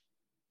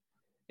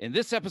In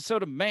this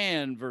episode of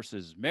Man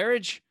versus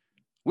Marriage,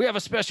 we have a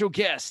special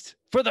guest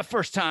for the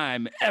first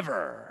time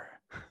ever,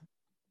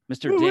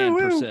 Mr. Dan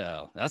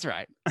Purcell. That's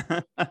right.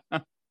 The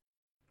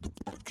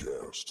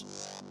podcast.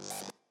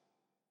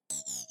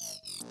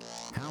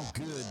 How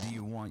good do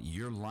you want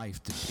your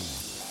life to be?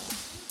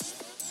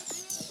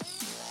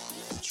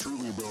 It's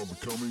truly about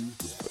becoming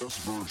the best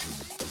version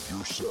of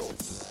yourself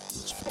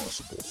that's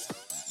possible.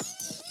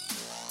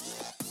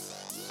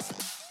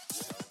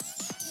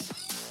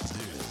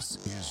 This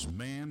is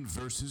Man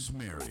versus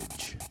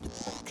Marriage. The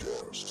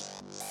podcast.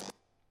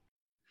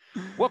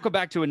 Welcome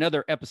back to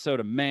another episode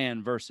of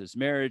Man versus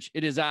Marriage.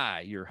 It is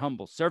I, your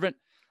humble servant,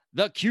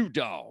 the Q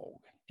Dog,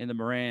 in the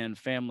Moran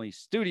family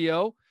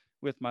studio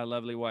with my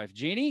lovely wife,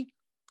 Jeannie.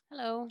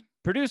 Hello.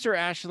 Producer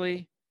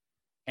Ashley.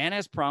 And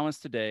as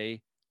promised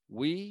today,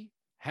 we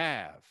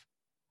have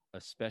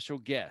a special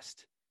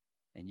guest.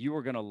 And you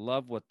are going to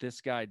love what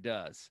this guy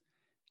does.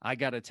 I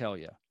got to tell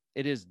you,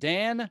 it is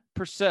Dan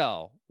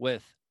Purcell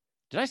with,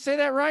 did I say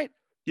that right?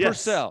 Yes.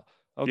 Purcell.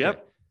 Okay.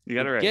 Yep. You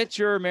got it right. Get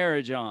your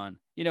marriage on.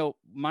 You know,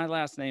 my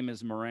last name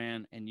is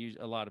Moran, and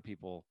a lot of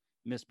people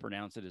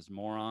mispronounce it as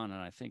moron. And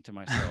I think to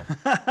myself,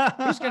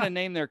 who's going to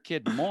name their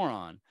kid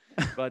moron?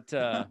 But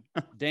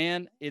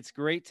Dan, it's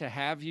great to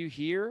have you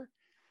here.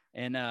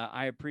 And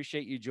I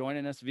appreciate you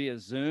joining us via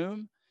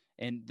Zoom.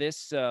 And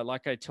this,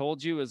 like I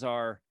told you, is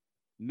our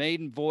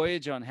maiden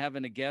voyage on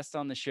having a guest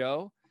on the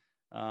show.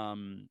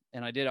 And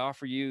I did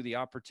offer you the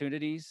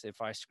opportunities.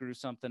 If I screw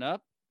something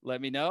up, let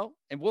me know,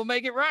 and we'll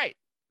make it right.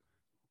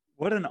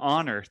 What an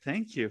honor.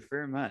 Thank you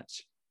very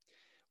much.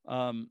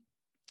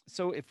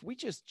 So if we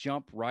just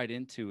jump right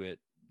into it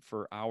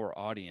for our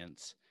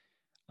audience,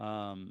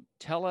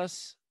 tell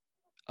us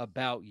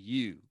about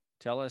you.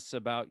 Tell us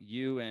about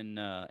you and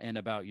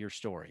about your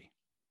story.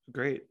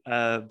 Great.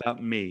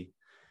 About me.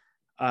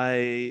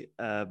 My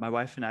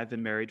wife and I have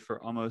been married for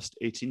almost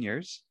 18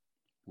 years.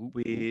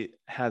 We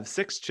have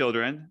 6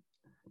 children.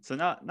 So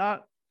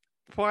not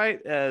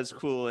quite as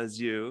cool as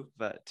you,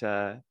 but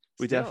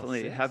we Still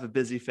definitely 6. have a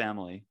busy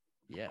family.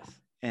 Yes.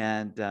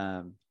 And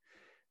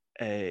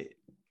a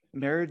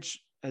marriage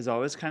has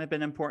always kind of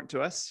been important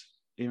to us,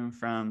 even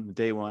from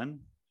day one.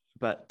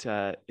 But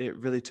it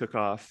really took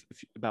off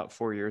about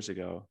 4 years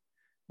ago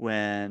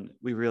when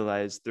we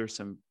realized there's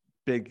some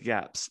big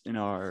gaps in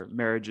our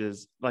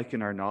marriages, like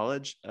in our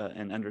knowledge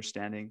and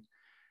understanding.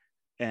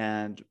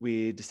 And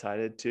we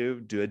decided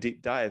to do a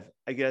deep dive.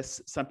 I guess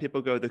some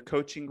people go the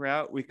coaching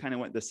route. We kind of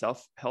went the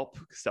self-help,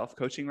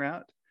 self-coaching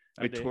route.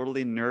 We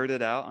totally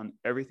nerded out on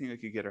everything we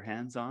could get our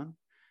hands on.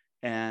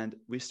 And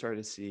we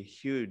started to see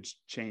huge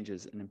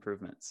changes and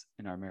improvements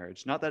in our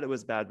marriage. Not that it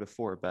was bad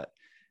before, but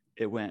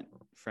it went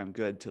from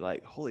good to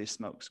like, holy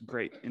smokes,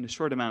 great in a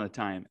short amount of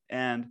time.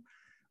 And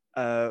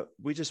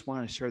we just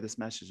want to share this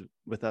message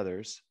with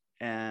others.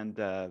 And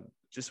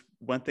just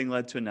one thing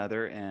led to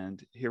another.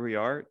 And here we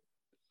are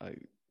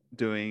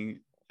doing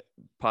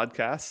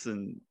podcasts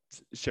and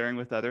sharing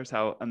with others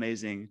how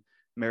amazing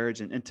marriage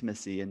and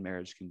intimacy in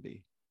marriage can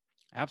be.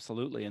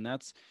 Absolutely. And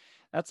that's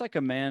like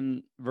a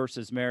man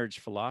versus marriage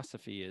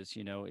philosophy is,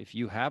 you know, if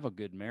you have a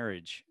good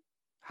marriage,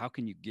 how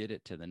can you get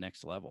it to the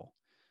next level?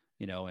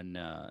 You know, and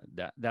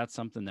that's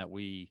something that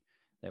we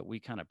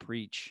kind of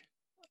preach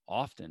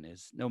often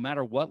is no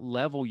matter what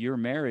level your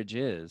marriage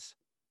is,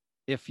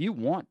 if you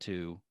want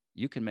to,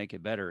 you can make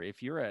it better.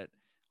 If you're at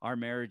our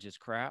marriage is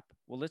crap,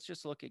 well, let's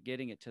just look at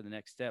getting it to the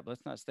next step.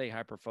 Let's not stay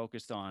hyper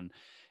focused on,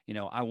 you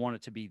know, I want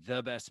it to be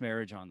the best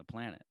marriage on the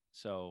planet.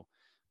 So,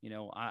 you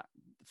know,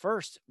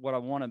 what I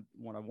want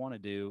to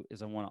do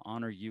is I want to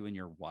honor you and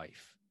your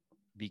wife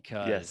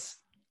because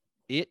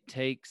it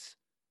takes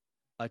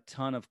a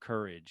ton of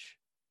courage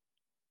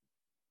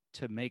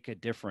to make a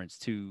difference,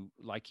 to,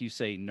 like you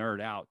say,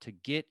 nerd out, to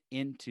get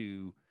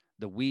into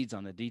the weeds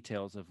on the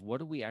details of what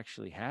do we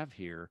actually have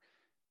here,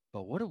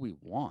 but what do we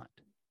want?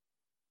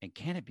 And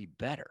can it be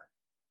better?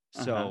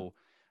 So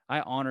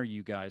I honor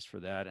you guys for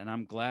that. And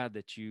I'm glad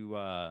that you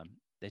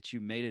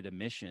made it a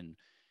mission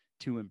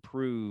to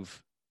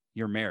improve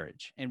your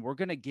marriage. And we're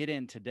going to get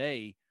in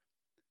today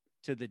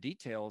to the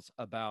details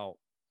about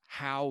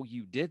how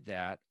you did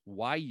that,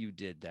 why you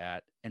did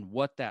that, and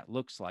what that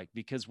looks like,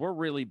 because we're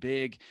really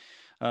big,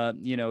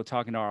 you know,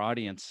 talking to our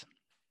audience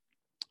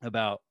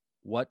about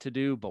what to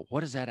do, but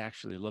what does that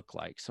actually look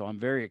like? So I'm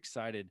very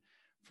excited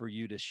for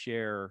you to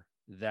share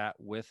that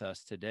with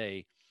us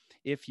today,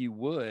 if you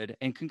would.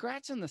 And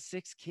congrats on the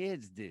 6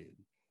 kids, dude.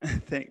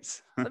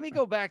 Thanks. Let me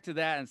go back to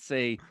that and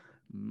say,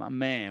 my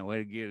man, way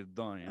to get it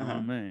done. You know what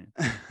I mean?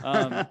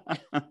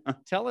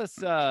 Tell us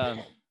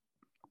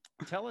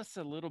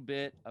a little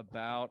bit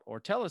about, or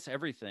tell us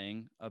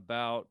everything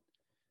about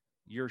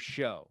your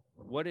show.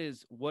 What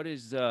is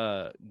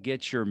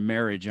Get Your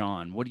Marriage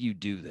On? What do you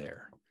do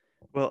there?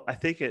 Well, I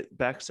think it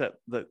backs up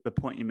the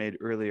point you made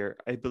earlier.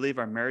 I believe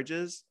our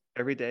marriages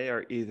every day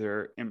are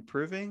either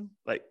improving,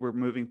 like we're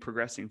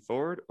progressing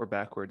forward, or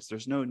backwards.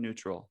 There's no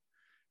neutral.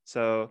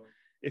 So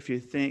if you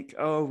think,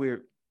 oh,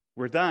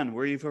 we're done,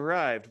 you've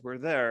arrived, we're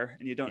there,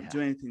 and you don't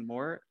do anything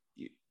more,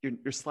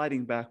 you're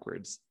sliding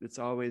backwards. It's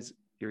always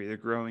you're either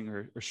growing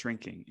or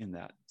shrinking in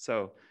that.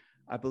 So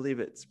I believe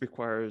it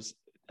requires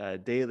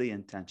daily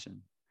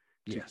intention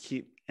to Yes.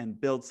 keep and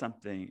build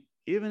something,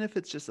 even if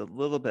it's just a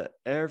little bit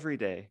every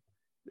day.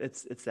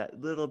 It's that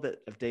little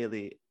bit of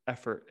daily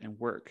effort and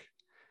work.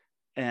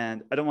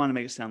 And I don't want to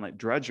make it sound like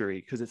drudgery,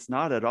 because it's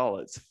not at all.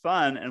 It's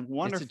fun and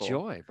wonderful. It's a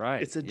joy,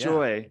 right? It's a Yeah.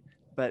 joy,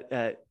 but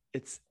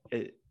it's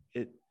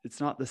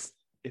not this.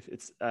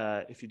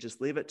 If you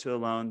just leave it to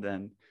alone,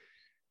 then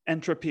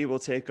entropy will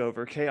take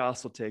over,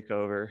 chaos will take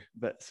over.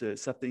 But so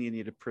it's something you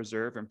need to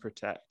preserve and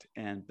protect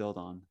and build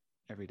on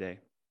every day.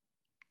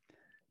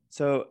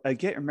 So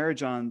Get Your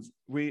Marriage On,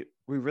 we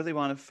really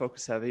want to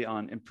focus heavy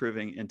on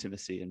improving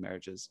intimacy in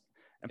marriages.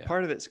 And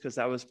part of it's because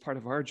that was part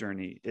of our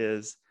journey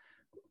is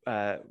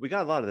we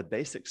got a lot of the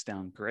basics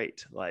down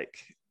great, like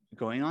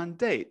going on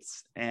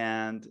dates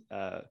and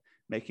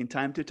making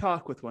time to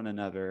talk with one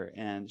another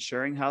and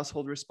sharing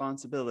household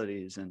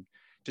responsibilities and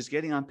just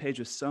getting on page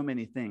with so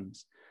many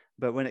things.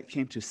 But when it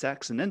came to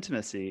sex and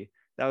intimacy,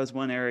 that was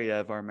one area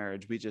of our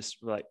marriage. We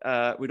just were like,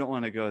 we don't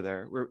want to go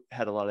there. We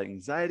had a lot of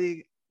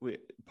anxiety.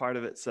 Part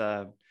of it's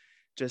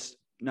just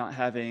not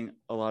having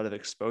a lot of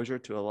exposure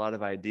to a lot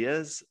of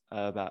ideas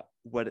about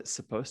what it's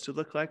supposed to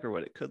look like or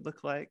what it could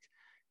look like.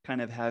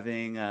 Kind of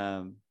having,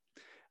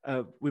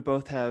 we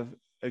both have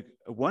a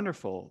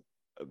wonderful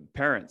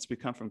parents. We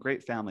come from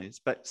great families,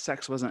 but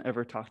sex wasn't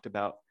ever talked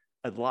about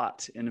a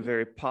lot in a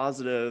very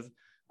positive,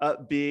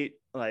 upbeat,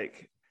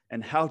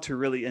 and how to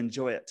really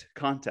enjoy it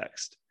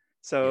context.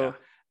 So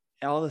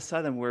all of a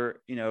sudden we're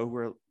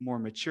more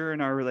mature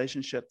in our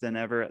relationship than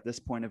ever at this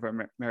point of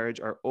our marriage.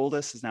 Our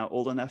oldest is now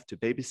old enough to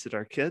babysit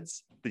our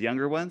kids, the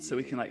younger ones, so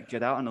we can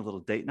get out on a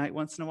little date night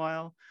once in a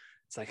while.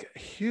 It's like a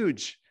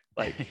huge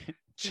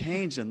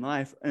change in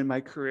life. In my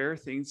career,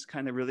 things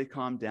kind of really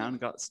calmed down,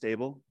 got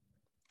stable.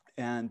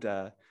 And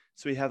so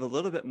we have a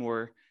little bit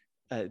more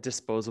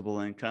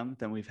disposable income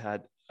than we've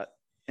had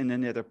in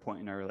any other point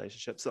in our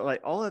relationship. So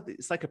all of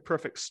it's like a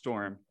perfect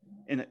storm,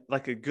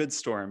 like a good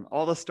storm,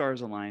 all the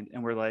stars aligned.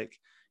 And we're like,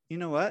 you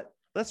know what?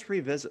 Let's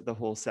revisit the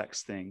whole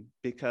sex thing,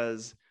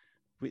 because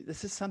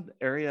this is some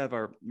area of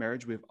our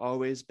marriage we've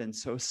always been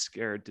so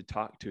scared to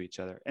talk to each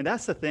other. And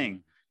that's the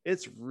thing.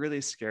 It's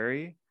really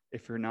scary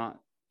if you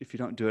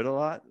don't do it a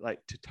lot,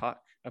 to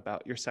talk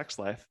about your sex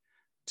life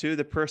to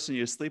the person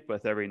you sleep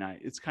with every night.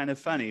 It's kind of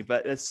funny,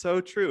 but it's so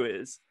true.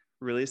 It's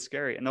really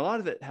scary. And a lot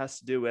of it has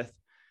to do with,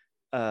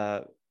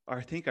 I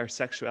think our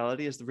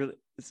sexuality is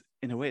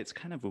in a way, it's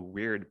kind of a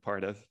weird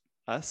part of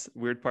us,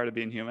 weird part of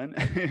being human.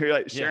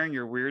 You're sharing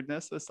your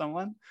weirdness with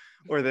someone,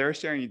 or they're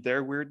sharing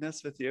their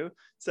weirdness with you.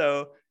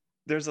 So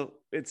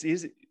it's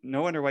easy.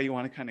 No wonder why you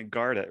want to kind of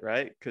guard it,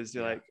 right? Because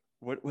you're like,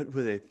 what would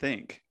they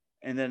think?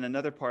 And then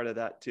another part of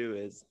that too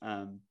is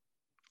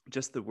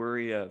just the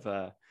worry of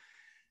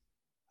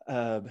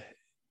kind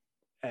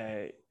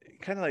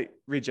of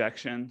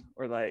rejection,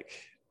 or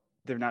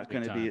they're not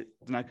going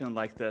to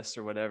like this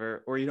or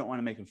whatever, or you don't want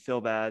to make them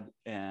feel bad,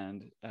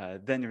 and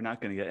then you're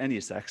not going to get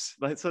any sex.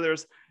 So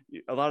there's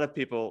a lot of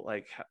people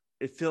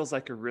it feels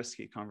like a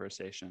risky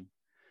conversation,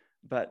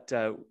 but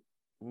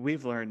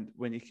we've learned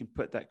when you can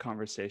put that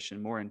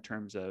conversation more in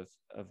terms of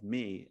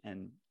me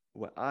and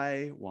what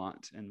I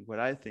want and what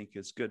I think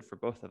is good for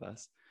both of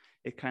us,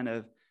 it kind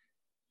of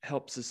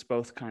helps us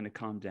both kind of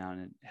calm down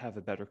and have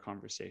a better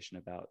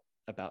conversation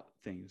about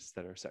things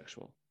that are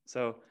sexual.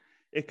 So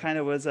it kind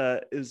of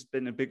it's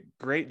been a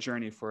great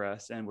journey for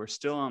us, and we're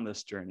still on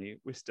this journey.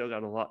 We still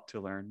got a lot to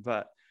learn,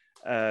 but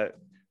we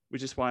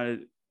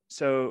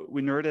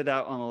nerded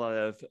out on a lot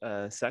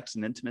of sex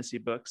and intimacy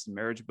books and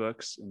marriage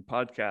books and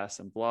podcasts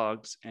and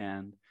blogs,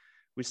 and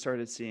we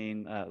started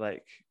seeing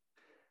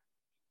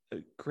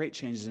great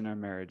changes in our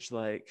marriage,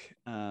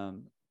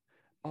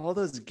 all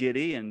those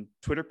giddy and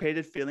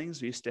Twitter-pated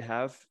feelings we used to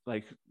have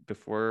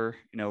before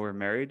we're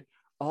married,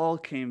 all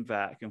came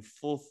back in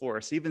full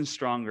force, even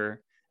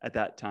stronger at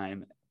that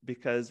time,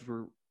 because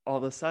we're all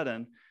of a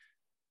sudden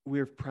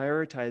we're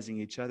prioritizing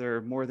each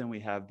other more than we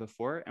have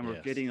before, and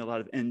we're getting a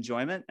lot of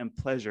enjoyment and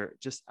pleasure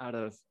just out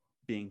of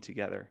being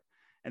together.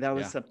 And that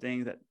was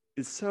something that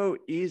is so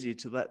easy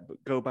to let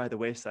go by the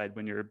wayside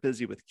when you're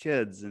busy with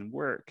kids and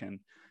work and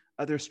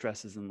other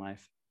stresses in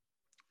life.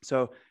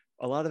 So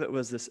a lot of it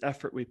was this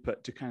effort we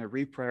put to kind of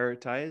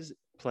reprioritize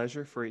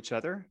pleasure for each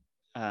other,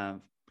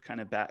 kind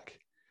of back.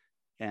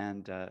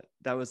 And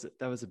that was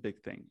a big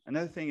thing.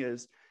 Another thing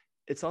is,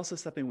 it's also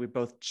something we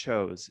both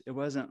chose. It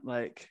wasn't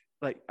like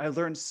I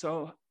learned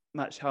so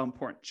much how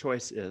important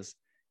choice is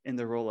in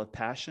the role of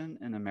passion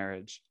in a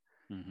marriage.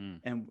 Mm-hmm.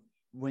 And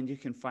when you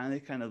can finally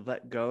kind of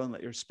let go and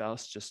let your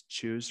spouse just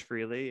choose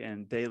freely,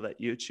 and they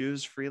let you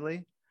choose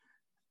freely,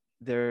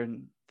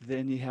 then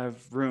you have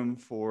room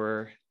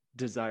for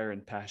desire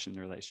and passion in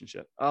the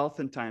relationship.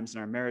 Oftentimes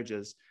in our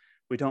marriages,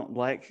 we don't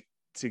like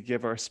to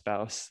give our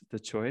spouse the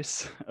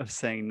choice of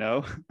saying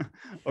no,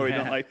 or we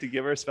don't like to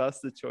give our spouse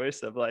the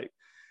choice of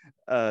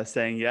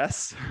saying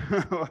yes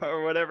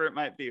or whatever it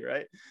might be,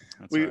 right?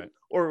 That's right.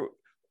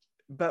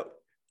 But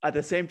at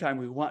the same time,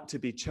 we want to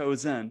be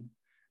chosen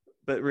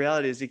but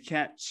reality is you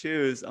can't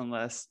choose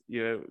unless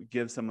you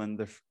give someone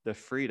the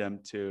freedom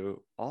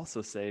to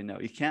also say no.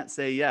 You can't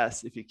say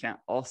yes if you can't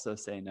also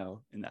say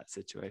no in that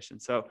situation.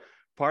 So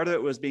part of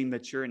it was being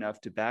mature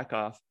enough to back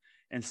off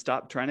and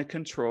stop trying to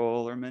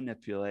control or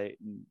manipulate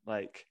and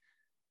like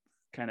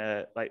kind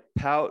of like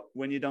pout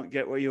when you don't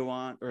get what you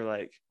want, or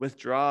like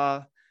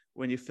withdraw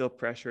when you feel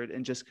pressured,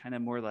 and just kind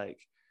of more like,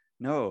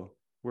 no,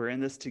 we're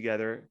in this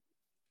together.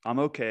 I'm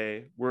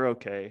okay. We're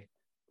okay.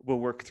 We'll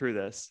work through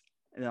this.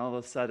 And all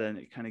of a sudden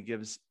it kind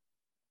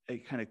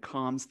of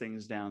calms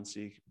things down. So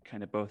you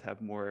kind of both have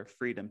more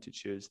freedom to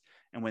choose.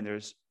 And when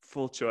there's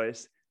full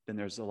choice, then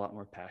there's a lot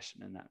more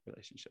passion in that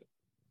relationship.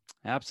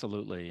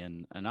 Absolutely.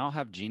 And I'll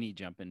have Jeannie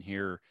jump in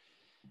here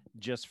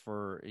just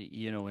for,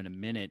 in a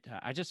minute.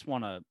 I just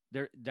want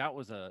to, that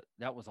was a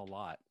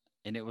lot.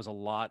 And it was a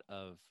lot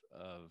of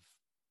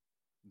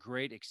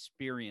great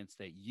experience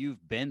that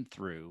you've been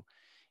through,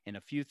 and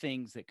a few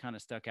things that kind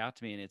of stuck out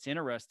to me. And it's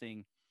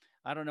interesting.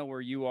 I don't know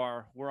where you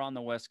are. We're on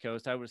the West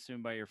Coast. I would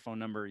assume by your phone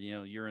number,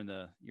 you're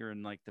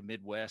in like the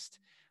Midwest.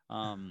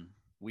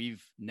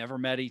 We've never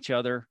met each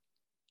other,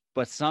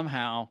 but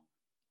somehow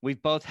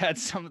we've both had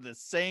some of the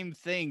same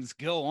things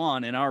go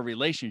on in our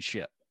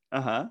relationship.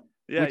 Yeah,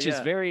 which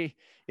is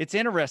it's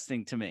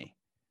interesting to me.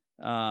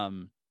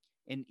 And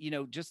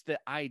just the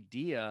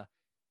idea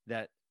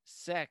that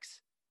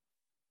sex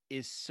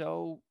is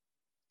so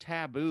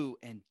taboo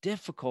and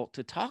difficult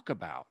to talk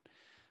about.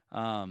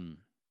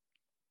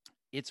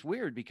 It's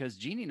weird because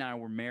Jeannie and I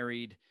were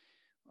married.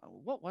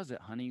 What was it,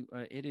 honey?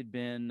 It had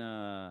been,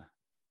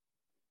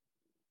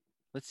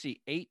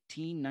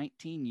 18,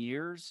 19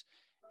 years.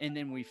 And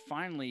then we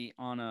finally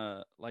on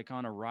a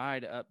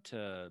ride up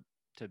to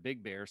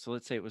Big Bear. So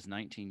let's say it was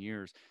 19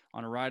 years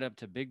on a ride up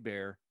to Big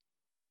Bear,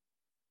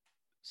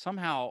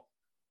 somehow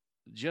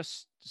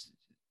just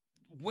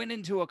went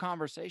into a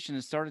conversation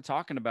and started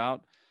talking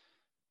about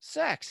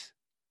sex.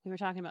 We were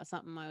talking about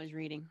something I was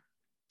reading.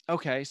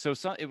 Okay. So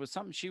it was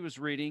something she was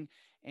reading,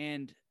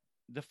 and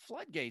the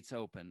floodgates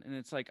open, and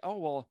it's like, oh,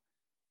 well,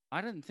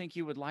 I didn't think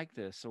you would like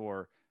this,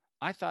 or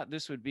I thought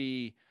this would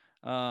be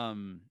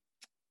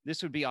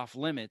off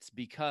limits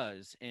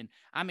because, and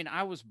I mean,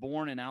 I was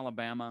born in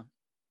Alabama.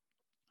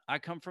 I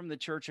come from the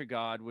Church of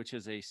God, which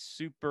is a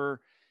super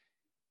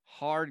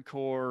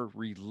hardcore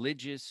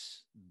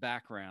religious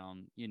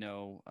background,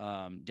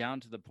 down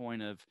to the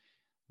point of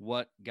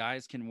what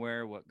guys can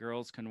wear, what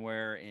girls can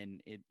wear. And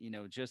it,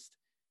 just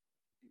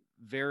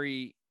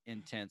very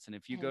intense. And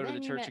if you go to the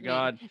Church of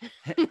God,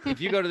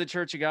 if you go to the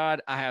Church of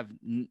God, I have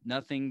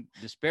nothing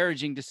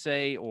disparaging to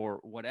say or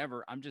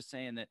whatever. I'm just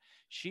saying that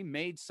she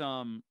made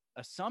some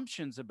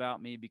assumptions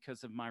about me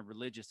because of my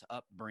religious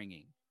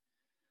upbringing.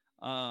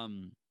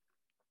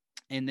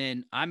 And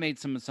then I made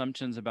some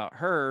assumptions about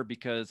her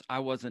because I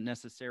wasn't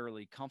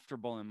necessarily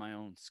comfortable in my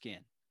own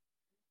skin.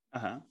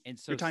 And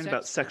so you're talking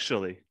about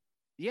sexually.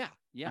 Yeah,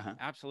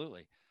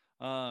 absolutely.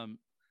 And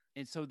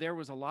so there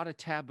was a lot of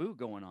taboo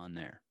going on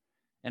there.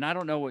 And I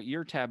don't know what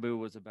your taboo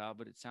was about,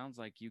 but it sounds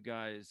like you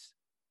guys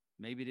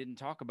maybe didn't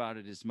talk about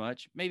it as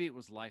much. Maybe it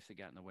was life that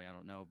got in the way. I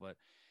don't know. But,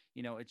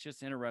 it's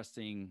just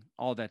interesting.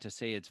 All that to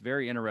say, it's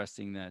very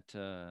interesting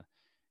that,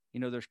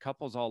 there's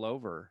couples all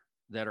over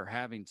that are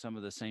having some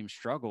of the same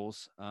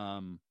struggles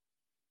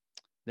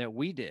that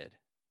we did.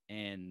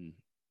 And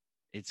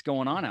it's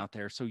going on out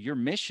there. So your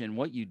mission,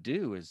 what you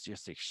do, is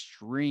just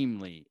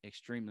extremely,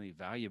 extremely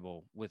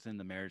valuable within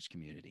the marriage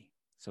community.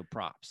 So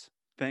props.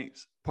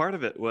 Thanks. Part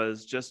of it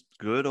was just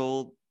good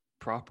old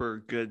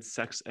proper good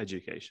sex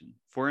education.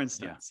 For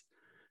instance,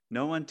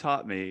 no one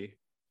taught me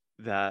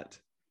that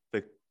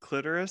the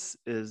clitoris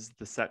is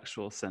the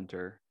sexual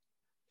center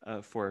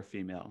for a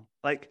female.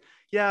 Like,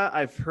 yeah,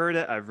 I've heard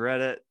it, I've read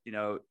it,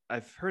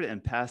 I've heard it in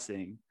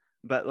passing,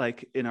 but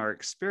like in our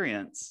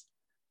experience,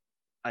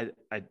 that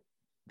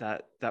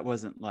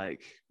wasn't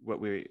like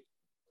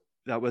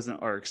that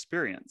wasn't our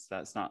experience.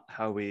 That's not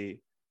how we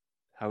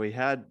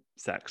had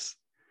sex.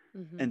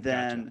 Mm-hmm. And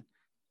then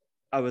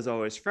I was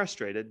always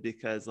frustrated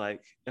because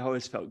like it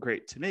always felt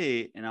great to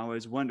me, and I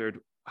always wondered,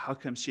 how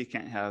come she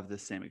can't have the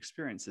same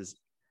experiences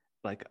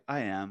like I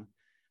am?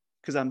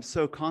 Because I'm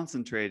so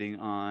concentrating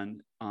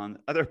on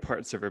other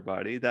parts of her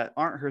body that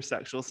aren't her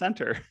sexual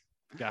center.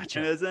 Gotcha.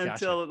 And it's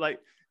until like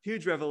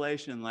huge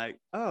revelation, like,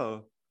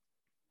 oh,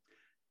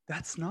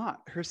 that's not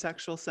her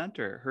sexual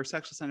center. Her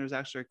sexual center is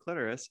actually her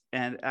clitoris,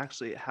 and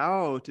actually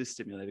how to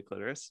stimulate a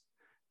clitoris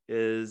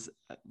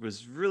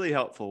was really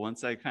helpful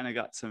once I kind of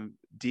got some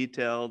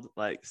detailed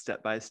like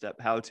step-by-step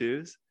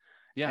how-tos.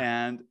 Yeah.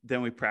 And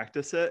then we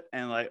practice it,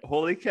 and like,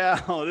 holy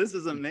cow, this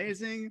is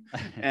amazing.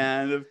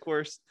 And of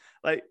course,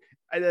 like,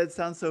 it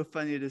sounds so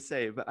funny to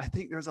say, but I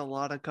think there's a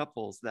lot of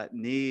couples that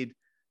need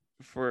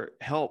for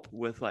help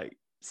with like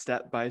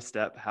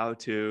step-by-step how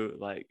to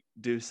like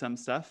do some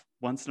stuff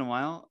once in a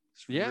while.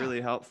 It's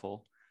really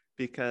helpful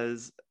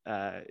because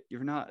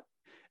you're not,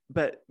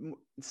 but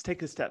let's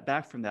take a step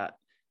back from that.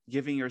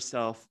 Giving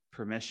yourself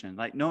permission.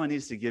 Like, no one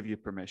needs to give you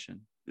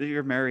permission.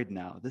 You're married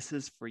now. This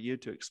is for you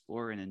to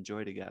explore and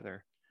enjoy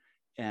together.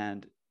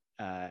 And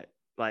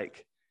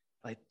like,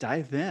 like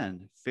dive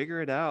in,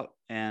 figure it out,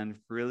 and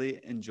really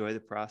enjoy the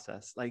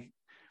process. Like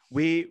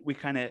we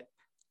kind of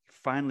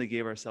finally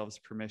gave ourselves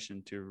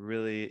permission to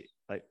really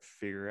like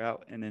figure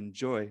out and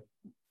enjoy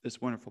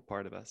this wonderful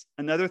part of us.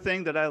 Another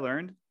thing that I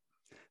learned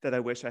that I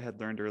wish I had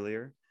learned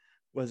earlier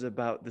was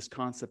about this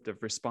concept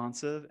of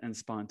responsive and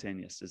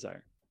spontaneous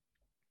desire.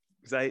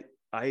 Because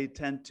I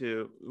tend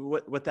to,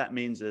 what that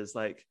means is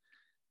like,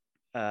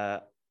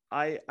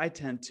 I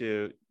tend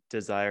to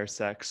desire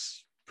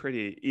sex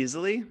pretty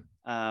easily.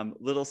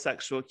 Little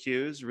sexual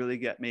cues really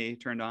get me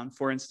turned on.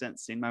 For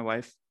instance, seeing my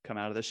wife come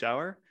out of the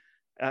shower,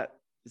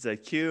 is a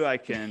cue I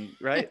can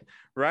right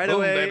Boom,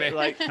 away. baby.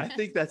 Like I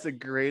think that's a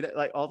great,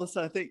 like all of a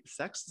sudden I think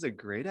sex is a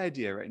great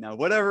idea right now.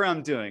 Whatever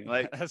I'm doing,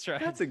 like That's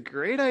right. that's a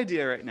great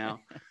idea right now.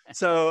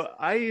 So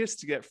I used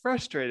to get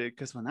frustrated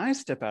because when I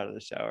step out of the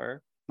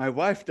shower, my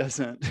wife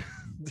doesn't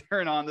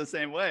turn on the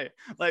same way.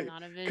 Like,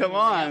 Not a come visual,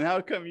 on, yep.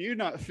 how come you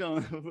not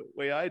feeling the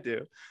way I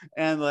do?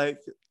 And like,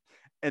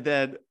 and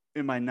then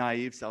in my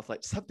naive self,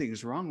 like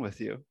something's wrong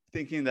with you,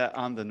 thinking that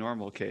I'm the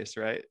normal case,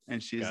 right?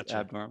 And she's Gotcha.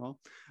 abnormal.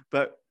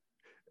 But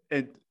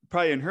and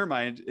probably in her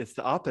mind, it's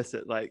the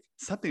opposite. Like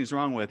something's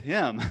wrong with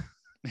him.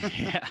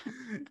 Yeah.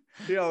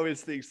 He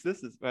always thinks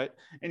this is right.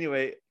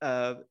 Anyway,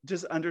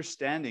 just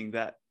understanding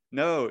that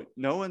no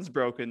one's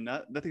broken,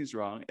 nothing's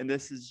wrong, and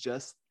this is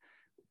just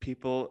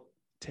people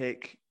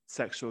take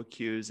sexual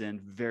cues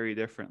in very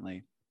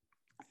differently.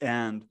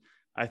 And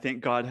I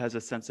think God has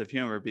a sense of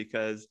humor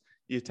because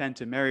you tend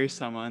to marry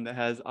someone that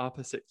has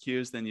opposite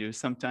cues than you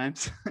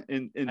sometimes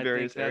in I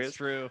various think that's areas.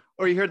 true.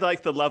 Or you heard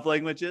like the love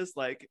languages,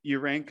 like you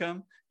rank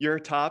them. Your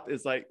top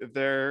is like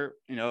their,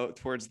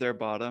 towards their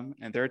bottom,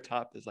 and their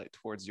top is like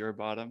towards your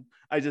bottom.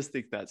 I just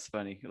think that's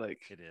funny. Like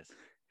It is.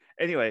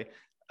 anyway,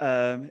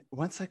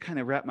 once I kind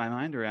of wrap my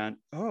mind around,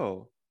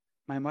 oh,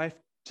 my wife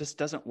just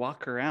doesn't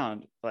walk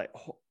around like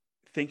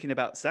thinking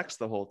about sex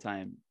the whole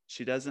time.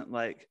 She doesn't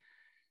like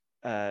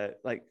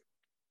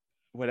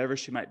whatever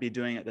she might be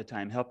doing at the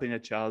time, helping a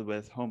child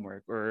with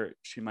homework, or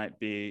she might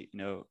be,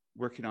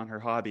 working on her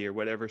hobby or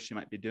whatever she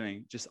might be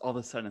doing, just all of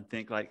a sudden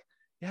think like,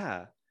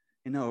 yeah,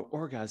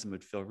 orgasm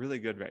would feel really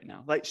good right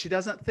now. Like she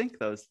doesn't think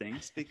those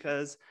things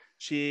because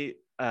she's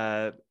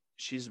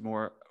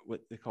more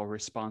what they call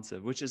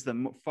responsive, which is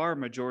the far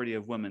majority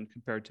of women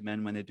compared to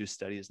men when they do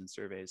studies and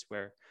surveys,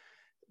 where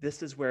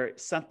this is where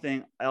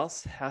something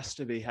else has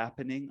to be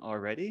happening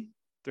already.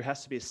 There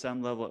has to be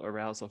some level of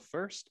arousal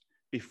first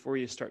before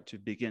you start to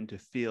begin to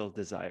feel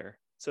desire.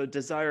 So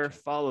desire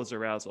follows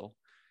arousal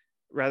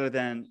rather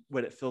than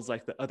what it feels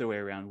like the other way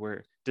around,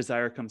 where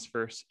desire comes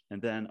first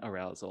and then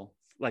arousal,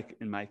 like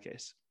in my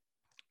case.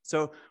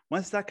 So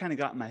once that kind of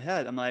got in my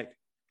head, I'm like,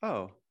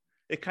 oh,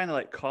 it kind of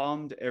like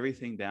calmed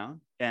everything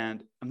down.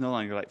 And I'm no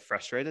longer like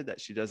frustrated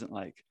that she doesn't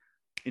like,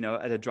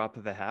 at a drop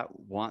of a hat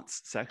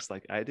wants sex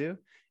like I do.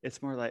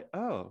 It's more like,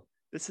 oh,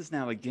 this is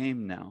now a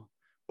game now.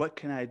 What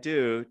can I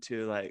do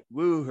to like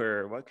woo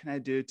her? What can I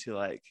do to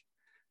like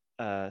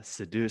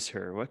seduce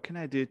her? What can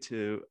I do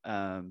to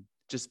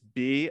just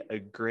be a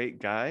great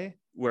guy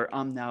where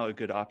I'm now a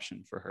good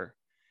option for her?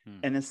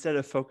 And instead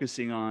of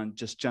focusing on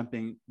just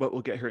jumping what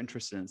will get her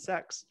interested in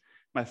sex,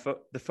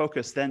 the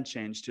focus then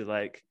changed to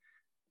like,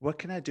 what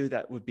can I do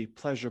that would be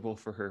pleasurable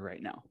for her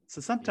right now?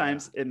 So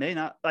sometimes it may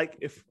not, like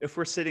if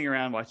we're sitting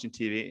around watching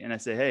TV and I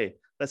say, hey,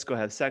 let's go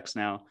have sex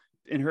now.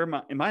 In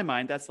my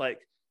mind, that's like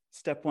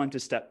step 1 to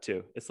step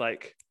 2. It's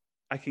like,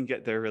 I can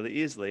get there really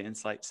easily. And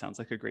it's like, sounds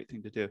like a great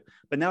thing to do.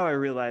 But now I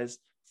realize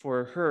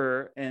for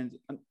her, and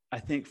I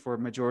think for a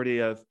majority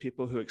of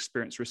people who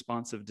experience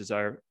responsive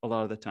desire a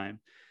lot of the time,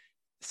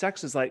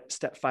 sex is like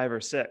step 5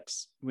 or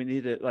 6. We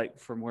need it like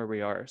from where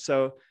we are.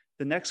 So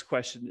the next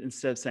question,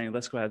 instead of saying,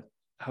 let's go ahead,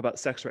 how about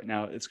sex right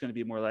now? It's going to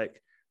be more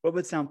like, what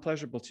would sound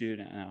pleasurable to you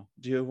now?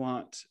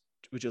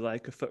 Would you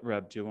like a foot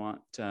rub? Do you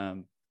want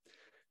to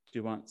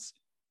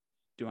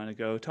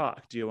go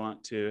talk? Do you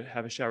want to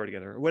have a shower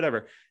together or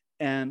whatever?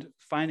 And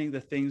finding the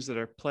things that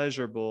are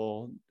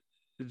pleasurable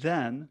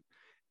then,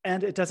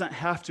 and it doesn't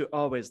have to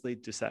always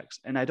lead to sex.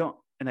 And I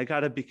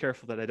got to be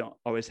careful that I don't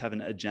always have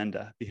an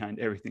agenda behind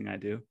everything I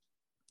do,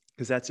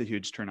 because that's a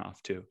huge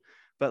turnoff too.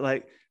 But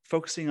like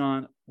focusing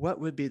on what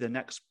would be the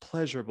next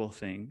pleasurable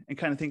thing and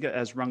kind of think of it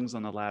as rungs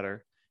on the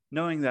ladder,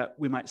 knowing that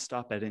we might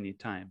stop at any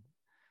time.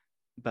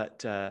 But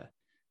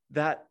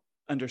that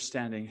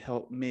understanding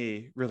helped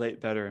me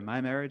relate better in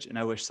my marriage. And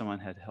I wish someone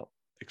had helped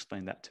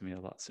explain that to me a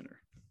lot sooner.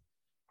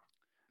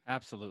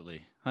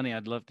 Absolutely. Honey,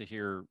 I'd love to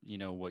hear,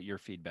 what your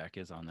feedback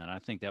is on that. I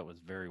think that was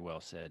very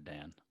well said,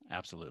 Dan.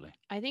 Absolutely.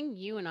 I think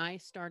you and I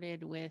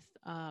started with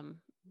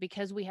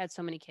because we had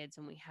so many kids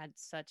and we had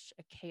such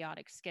a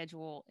chaotic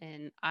schedule,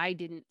 and I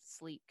didn't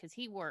sleep because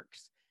he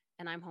works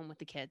and I'm home with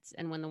the kids.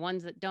 And when the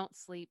ones that don't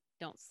sleep,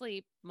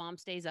 mom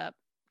stays up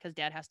because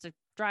dad has to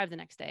drive the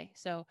next day.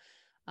 So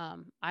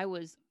I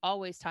was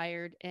always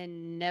tired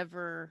and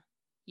never,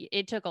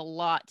 it took a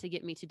lot to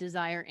get me to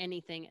desire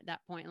anything at that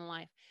point in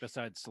life.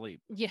 Besides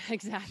sleep. Yeah,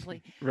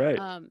 exactly. Right.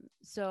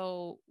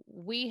 So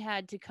we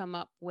had to come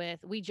up with,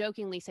 we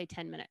jokingly say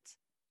 10 minutes.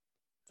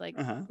 like,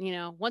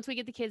 Uh-huh. once we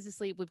get the kids to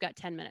sleep, we've got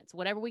 10 minutes.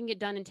 Whatever we can get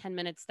done in 10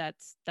 minutes,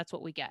 that's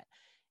what we get.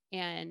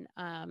 And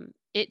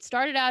it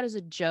started out as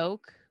a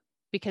joke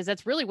because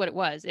that's really what it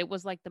was. It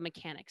was like the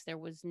mechanics. There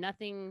was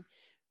nothing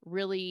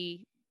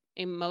really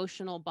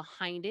emotional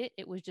behind it.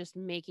 It was just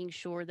making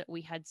sure that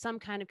we had some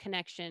kind of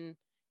connection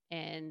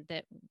and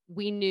that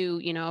we knew,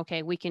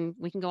 okay, we can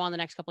go on the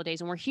next couple of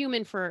days and we're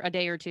human for a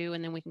day or two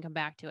and then we can come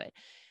back to it.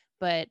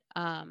 But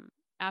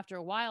after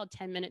a while,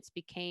 10 minutes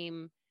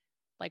became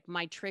like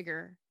my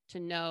trigger to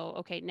know,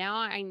 okay, now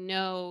I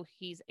know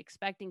he's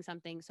expecting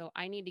something. So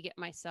I need to get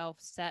myself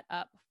set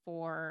up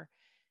for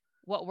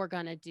what we're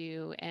going to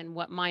do and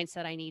what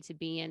mindset I need to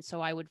be in.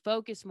 So I would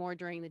focus more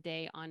during the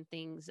day on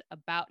things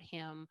about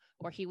him,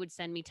 or he would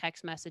send me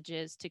text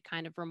messages to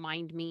kind of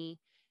remind me,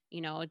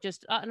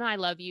 just, and I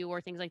love you,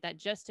 or things like that,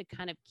 just to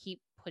kind of keep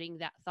putting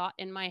that thought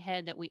in my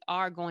head that we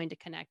are going to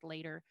connect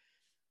later.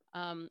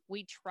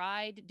 We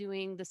tried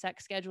doing the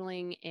sex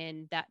scheduling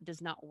and that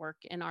does not work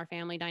in our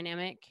family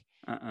dynamic.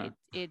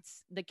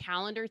 It's the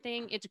calendar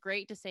thing. It's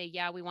great to say,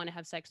 yeah, we want to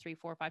have sex 3,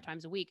 4, 5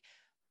 times a week.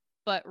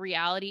 But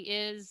reality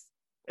is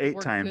 8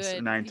 we're times,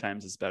 good. 9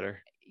 times is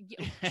better.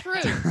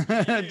 True.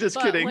 Just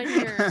But kidding.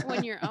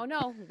 when you're, oh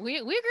no, we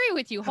agree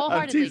with you I'm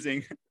wholeheartedly.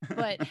 teasing.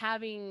 But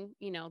having,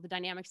 the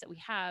dynamics that we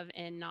have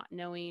and not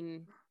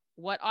knowing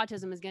what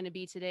autism is going to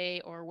be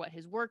today or what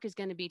his work is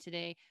going to be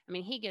today. I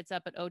mean, he gets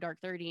up at dark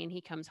 30 and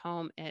he comes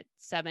home at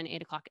 7,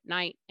 8 o'clock at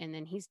night and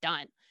then he's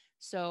done.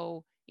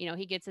 So,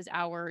 he gets his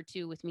hour or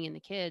two with me and the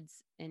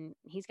kids and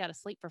he's got to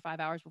sleep for 5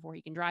 hours before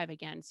he can drive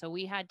again. So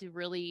we had to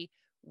really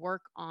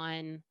work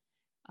on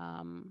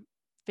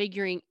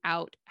figuring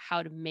out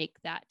how to make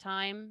that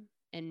time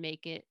and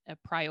make it a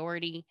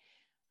priority.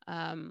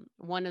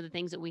 One of the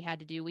things that we had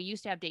to do, we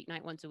used to have date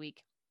night once a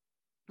week.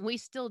 We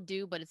still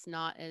do, but it's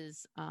not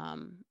as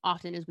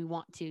often as we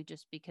want to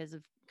just because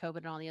of COVID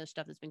and all the other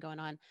stuff that's been going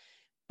on.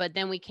 But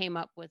then we came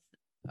up with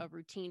a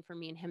routine for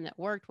me and him that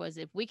worked was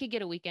if we could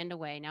get a weekend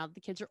away, now that the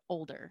kids are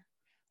older,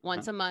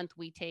 once a month,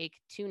 we take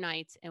 2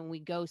 nights and we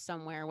go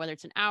somewhere, whether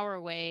it's an hour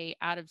away,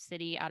 out of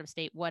city, out of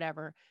state,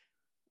 whatever,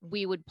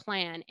 we would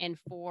plan. And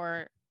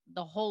for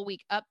the whole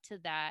week up to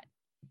that,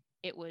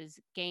 it was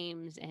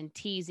games and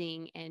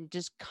teasing and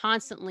just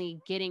constantly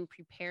getting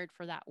prepared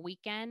for that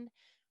weekend.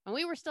 And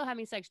we were still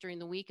having sex during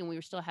the week and we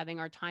were still having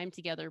our time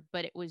together,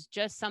 but it was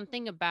just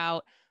something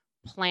about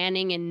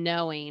planning and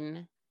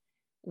knowing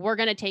we're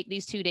going to take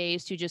these 2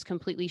 days to just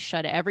completely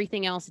shut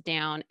everything else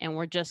down. And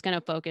we're just going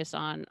to focus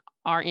on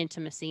our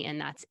intimacy and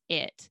that's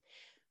it.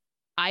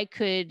 I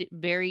could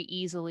very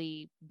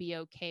easily be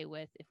okay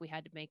with if we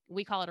had to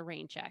we call it a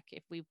rain check.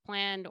 If we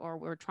planned or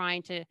we're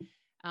trying to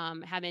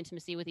have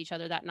intimacy with each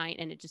other that night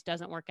and it just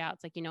doesn't work out,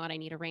 it's like, you know what, I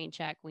need a rain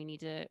check. We need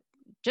to,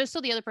 just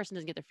so the other person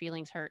doesn't get their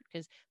feelings hurt.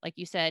 Because like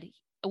you said,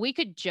 we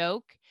could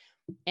joke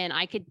and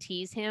I could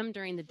tease him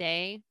during the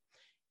day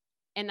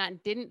and I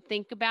didn't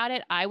think about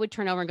it. I would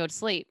turn over and go to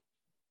sleep.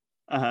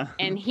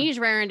 And he's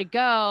raring to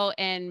go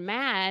and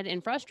mad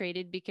and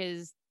frustrated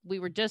because we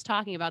were just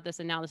talking about this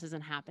and now this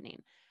isn't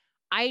happening.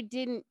 I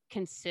didn't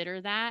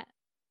consider that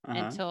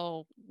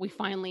until we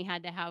finally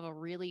had to have a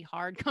really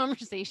hard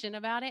conversation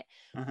about it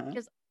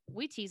because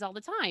we tease all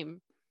the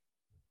time.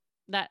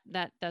 That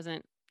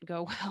doesn't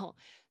go well.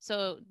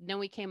 So then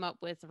we came up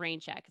with rain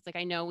check. It's like,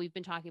 I know we've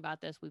been talking about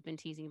this, we've been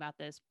teasing about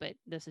this, but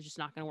this is just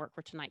not going to work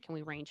for tonight. Can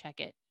we rain check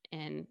it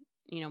and,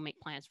 make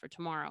plans for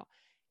tomorrow?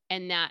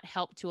 And that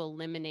helped to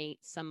eliminate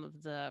some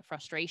of the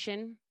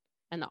frustration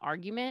and the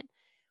argument.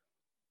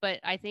 But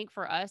I think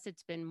for us,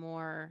 it's been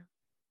more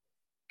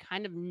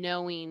kind of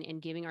knowing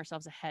and giving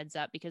ourselves a heads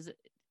up because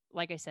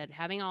like I said,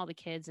 having all the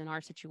kids in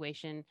our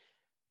situation,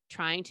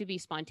 trying to be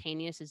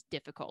spontaneous is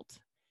difficult.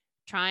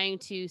 Trying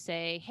to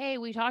say, hey,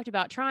 we talked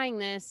about trying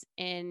this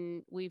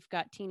and we've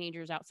got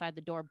teenagers outside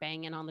the door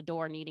banging on the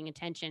door needing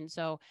attention.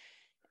 So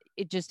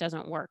it just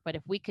doesn't work. But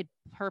if we could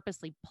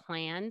purposely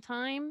plan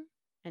time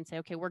and say,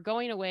 okay, we're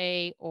going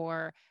away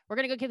or we're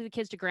going to go give the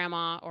kids to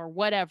grandma or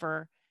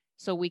whatever,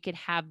 so we could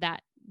have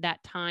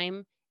that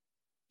time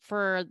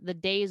for the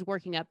days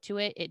working up to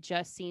it, it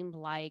just seemed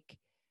like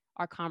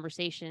our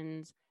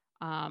conversations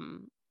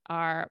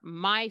are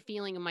my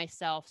feeling of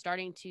myself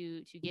starting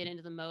to get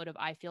into the mode of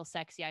I feel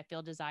sexy, I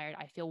feel desired,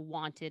 I feel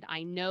wanted.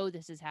 I know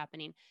this is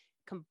happening.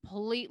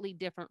 Completely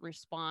different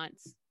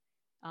response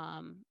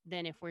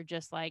than if we're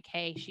just like,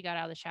 hey, she got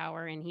out of the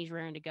shower and he's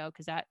raring to go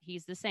because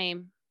he's the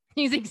same.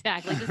 He's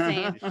exactly the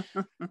same.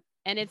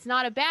 And it's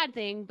not a bad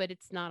thing, but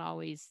it's not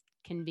always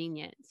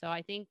convenient. So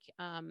I think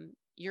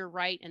you're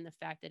right in the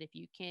fact that if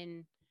you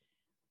can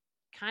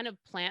kind of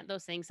plant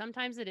those things,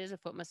 sometimes it is a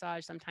foot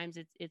massage, sometimes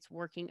it's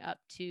working up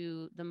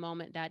to the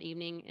moment that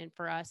evening. And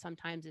for us,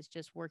 sometimes it's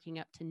just working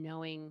up to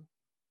knowing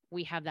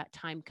we have that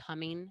time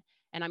coming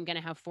and I'm going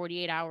to have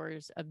 48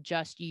 hours of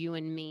just you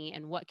and me.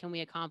 And what can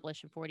we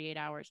accomplish in 48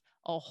 hours?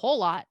 A whole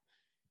lot.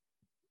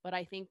 But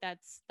I think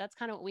that's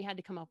kind of what we had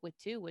to come up with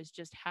too, was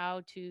just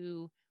how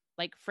to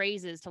like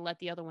phrases to let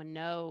the other one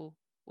know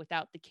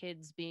without the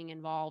kids being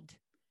involved.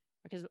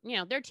 Because,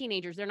 they're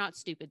teenagers. They're not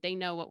stupid. They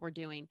know what we're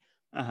doing.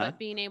 but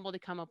being able to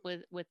come up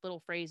with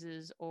little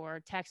phrases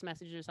or text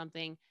messages or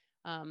something.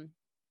 um,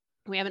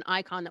 we have an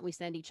icon that we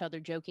send each other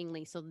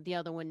jokingly so that the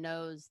other one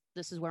knows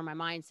this is where my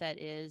mindset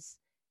is,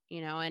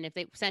 and if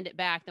they send it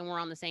back, then we're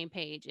on the same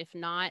page. If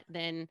not,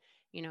 then,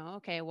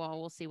 okay, well,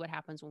 we'll see what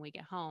happens when we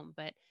get home.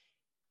 But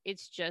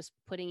it's just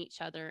putting each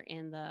other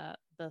in the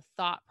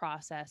thought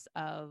process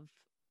of,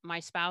 my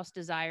spouse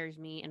desires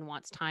me and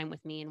wants time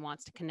with me and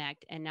wants to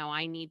connect, and now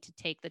I need to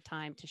take the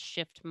time to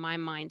shift my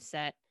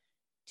mindset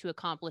to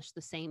accomplish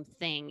the same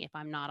thing if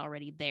I'm not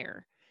already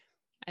there.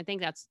 I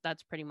think that's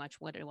pretty much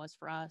what it was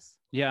for us.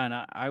 Yeah,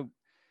 and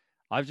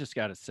I've just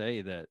got to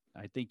say that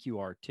I think you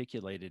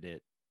articulated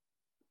it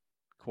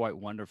quite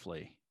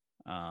wonderfully,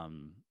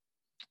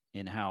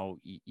 in how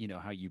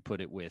how you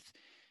put it with,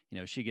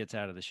 she gets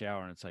out of the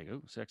shower and it's like,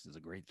 oh, sex is a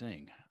great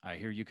thing. I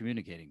hear you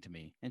communicating to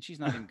me, and she's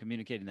not even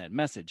communicating that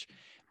message,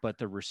 but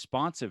the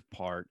responsive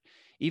part,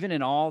 even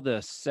in all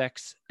the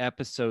sex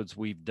episodes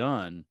we've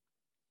done,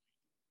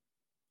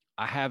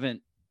 I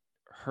haven't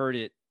heard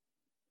it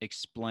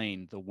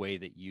explained the way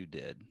that you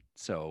did.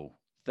 So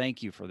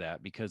thank you for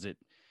that, because I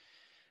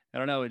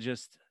don't know, it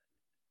just,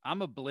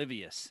 I'm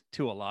oblivious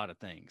to a lot of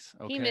things.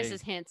 Okay. He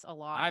misses hints a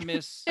lot. I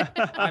miss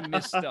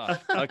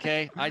stuff.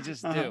 Okay. I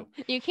just do.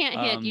 You can't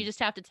hint. You just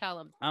have to tell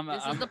him.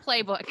 This is the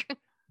playbook.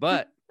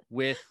 But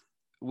with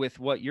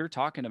what you're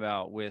talking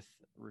about with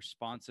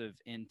responsive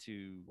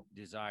into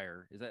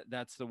desire,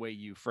 that's the way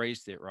you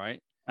phrased it,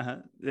 right?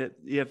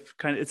 You have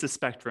it's a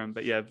spectrum,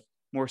 but you have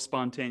more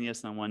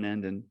spontaneous on one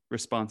end and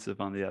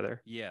responsive on the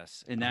other.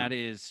 Yes. And that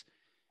is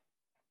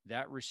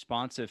that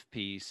responsive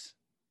piece.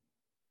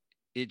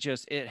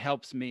 It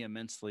helps me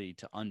immensely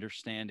to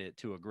understand it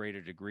to a greater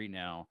degree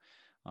now,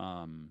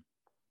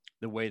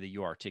 the way that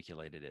you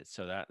articulated it.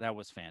 So that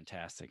was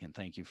fantastic. And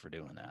thank you for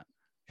doing that.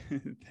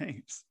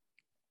 Thanks.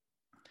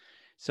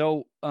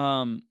 So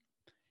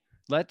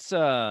let's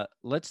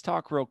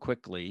talk real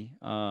quickly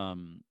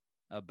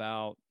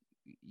about,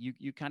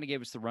 you kind of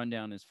gave us the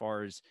rundown as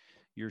far as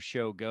your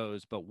show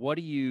goes, but what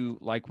do you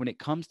like when it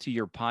comes to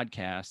your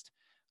podcast,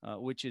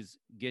 which is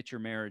Get Your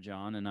Marriage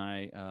On? And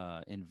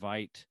I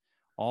invite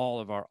all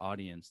of our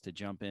audience to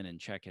jump in and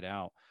check it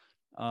out.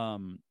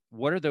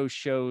 What are those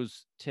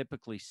shows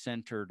typically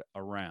centered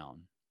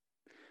around?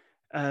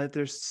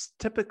 They're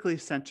typically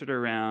centered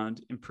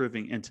around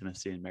improving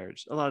intimacy in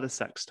marriage, a lot of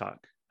sex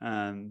talk.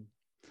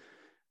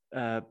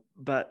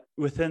 But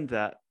within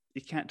that,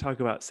 you can't talk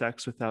about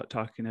sex without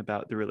talking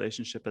about the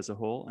relationship as a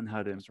whole and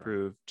how to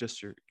improve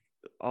just your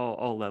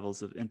all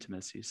levels of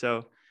intimacy.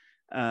 So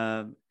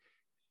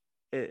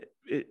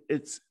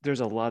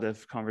there's a lot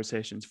of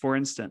conversations. For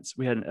instance,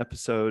 we had an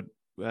episode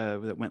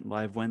that went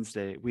live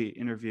Wednesday. We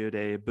interviewed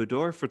a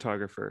boudoir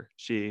photographer.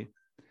 She's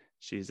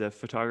a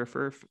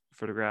photographer,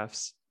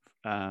 photographs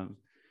newlyweds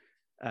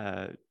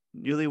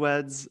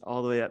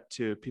all the way up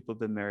to people who've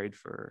been married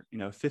for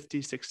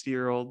 50,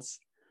 60-year-olds,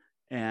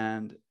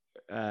 and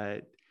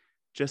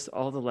just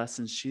all the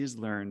lessons she's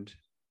learned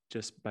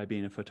just by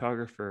being a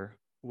photographer,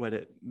 what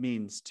it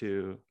means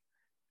to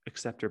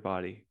accept her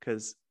body.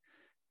 Because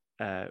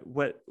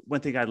one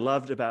thing I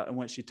loved about and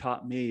what she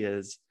taught me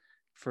is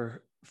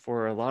for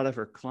a lot of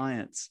her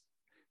clients,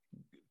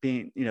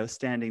 being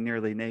standing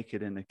nearly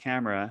naked in the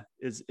camera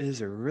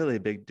is a really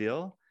big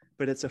deal,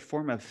 but it's a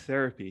form of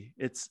therapy.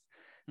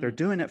 They're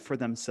doing it for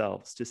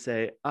themselves to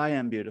say, I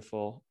am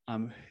beautiful.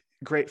 I'm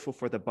grateful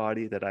for the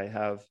body that I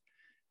have.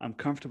 I'm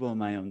comfortable in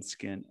my own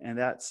skin. And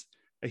that's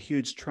a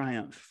huge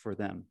triumph for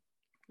them.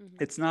 Mm-hmm.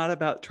 It's not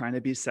about trying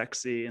to be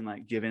sexy and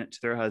like giving it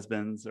to their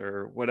husbands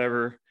or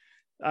whatever.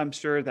 I'm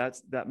sure that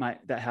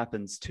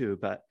happens too,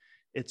 but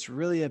it's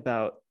really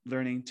about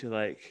learning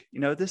to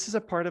this is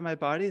a part of my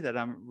body that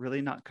I'm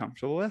really not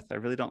comfortable with. I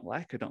really don't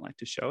like. I don't like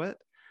to show it.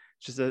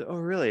 She said, oh,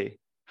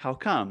 really? How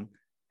come?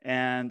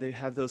 And they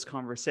have those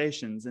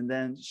conversations, and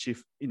then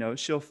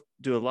she'll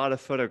do a lot of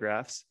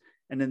photographs.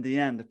 And in the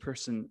end, the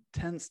person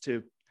tends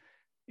to,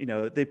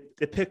 they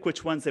pick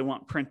which ones they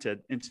want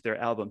printed into their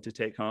album to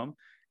take home.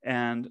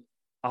 And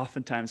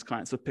oftentimes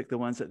clients will pick the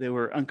ones that they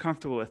were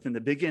uncomfortable with in the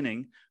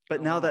beginning,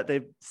 but now that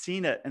they've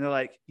seen it and they're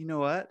like, you know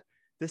what,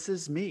 this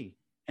is me.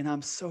 And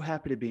I'm so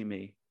happy to be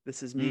me.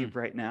 This is me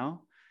right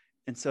now.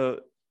 And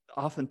so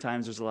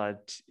oftentimes there's a lot of,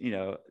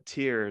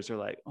 tears, or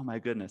like, oh my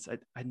goodness, I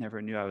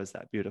never knew I was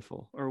that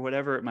beautiful, or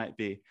whatever it might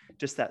be,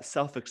 just that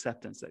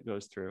self-acceptance that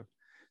goes through.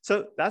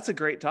 So that's a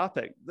great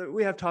topic.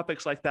 We have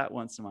topics like that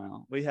once in a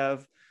while. We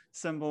have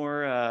some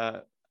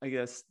more,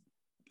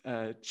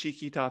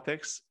 cheeky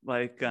topics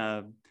like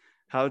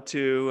how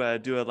to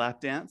do a lap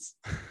dance.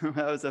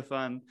 That was a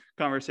fun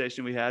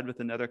conversation we had with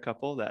another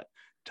couple that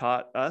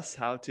taught us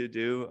how to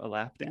do a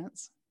lap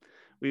dance.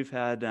 We've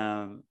had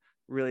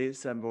really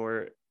some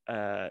more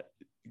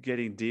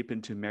getting deep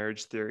into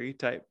marriage theory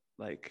type,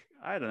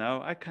 I don't know,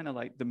 I kind of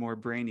like the more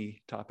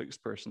brainy topics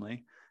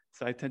personally.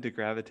 So I tend to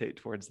gravitate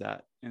towards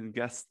that, and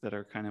guests that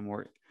are kind of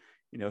more,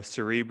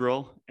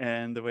 cerebral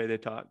and the way they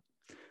talk.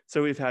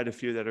 So we've had a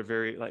few that are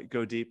very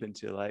go deep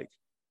into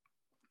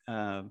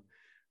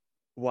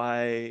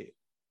why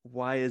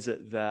why is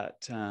it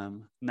that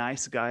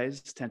nice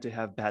guys tend to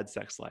have bad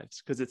sex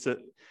lives? Because it's a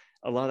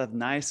lot of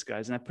nice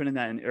guys, and I put in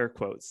that in air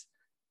quotes,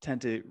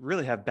 tend to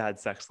really have bad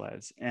sex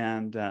lives.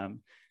 And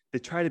they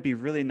try to be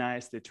really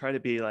nice. They try to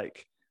be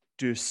like,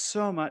 do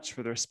so much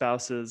for their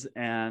spouses,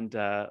 and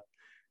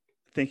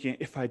thinking,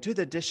 if I do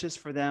the dishes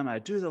for them, I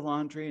do the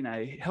laundry, and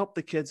I help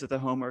the kids with the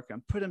homework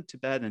and put them to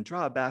bed and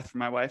draw a bath for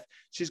my wife,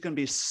 she's going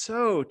to be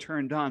so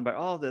turned on by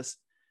all this.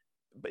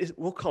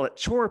 We'll call it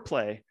chore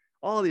play.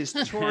 All these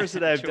chores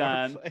that I've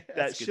done,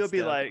 that she'll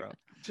be like, bro,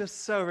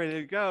 just so ready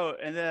to go.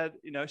 And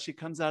then, she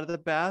comes out of the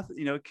bath,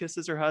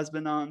 kisses her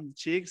husband on the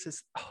cheek,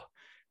 says, oh,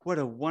 what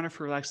a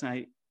wonderful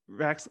relaxing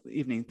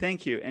evening.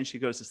 Thank you. And she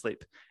goes to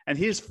sleep. And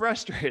he's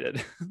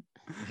frustrated.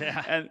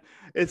 Yeah. And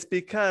it's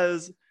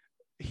because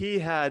he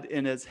had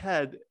in his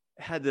head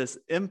had this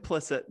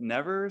implicit,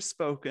 never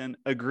spoken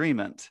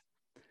agreement.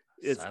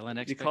 It's silent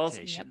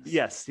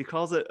expectations. He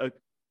calls it a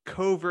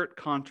covert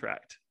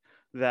contract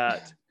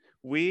that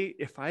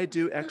if I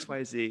do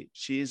XYZ,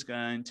 she's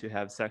going to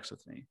have sex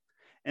with me.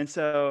 And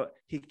so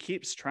he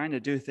keeps trying to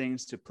do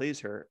things to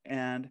please her.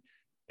 And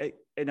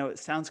it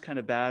sounds kind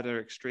of bad or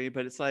extreme,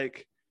 but it's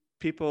like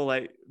people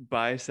like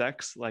buy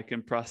sex, like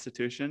in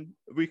prostitution.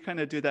 We kind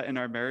of do that in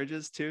our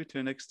marriages too, to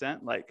an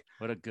extent. Like,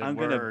 what a good I'm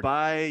word. going to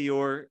buy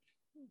your,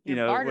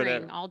 bartering.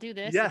 whatever. I'll do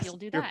this. Yes, if you'll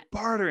do you're that.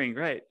 Bartering,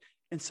 right?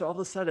 And so all of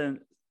a sudden,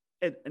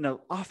 and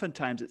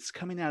oftentimes it's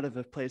coming out of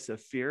a place of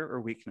fear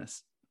or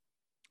weakness,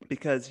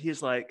 because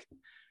he's like,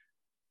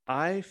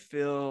 I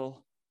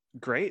feel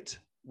great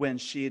when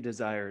she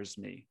desires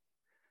me,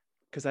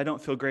 because I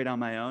don't feel great on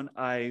my own.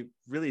 I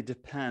really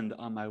depend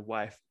on my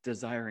wife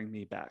desiring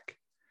me back.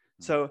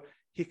 So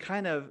he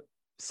kind of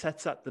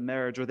sets up the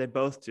marriage, or they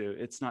both do.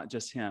 It's not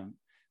just him,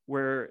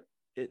 where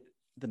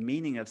the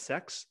meaning of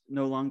sex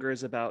no longer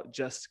is about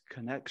just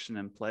connection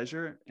and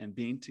pleasure and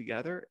being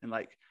together and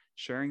like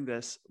sharing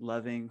this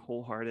loving,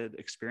 wholehearted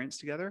experience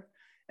together.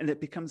 And it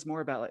becomes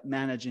more about like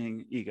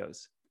managing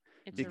egos.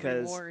 It's a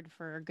reward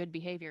for good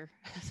behavior.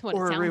 That's what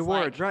or it sounds a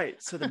reward, like.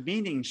 Right? So the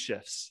meaning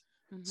shifts.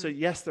 Mm-hmm. So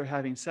yes, they're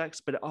having sex,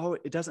 but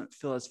it doesn't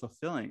feel as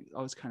fulfilling. It's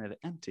always kind of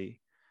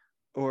empty.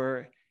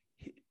 Or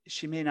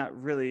she may not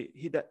really.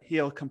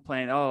 He'll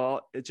complain,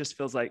 "Oh, it just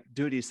feels like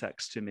duty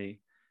sex to me,"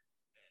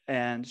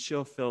 and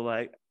she'll feel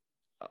like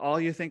all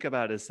you think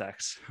about is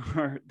sex,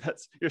 or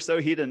you're so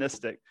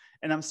hedonistic.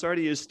 And I'm sorry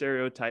to use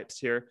stereotypes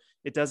here.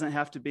 It doesn't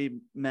have to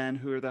be men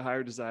who are the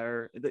higher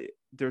desire.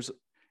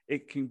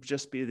 It can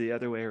just be the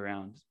other way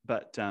around.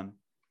 But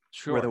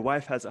sure, where the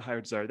wife has a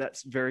higher desire,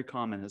 that's very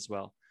common as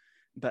well.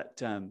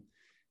 But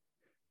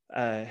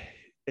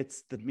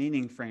it's the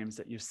meaning frames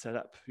that you set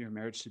up your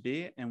marriage to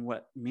be, and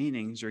what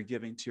meanings you're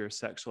giving to your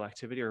sexual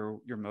activity or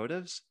your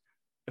motives.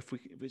 If we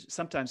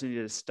sometimes we need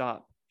to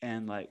stop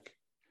and like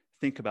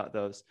think about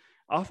those.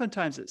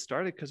 Oftentimes it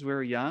started because we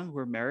were young,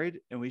 we're married,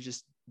 and we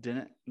just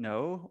didn't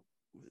know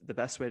the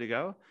best way to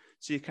go.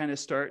 So you kind of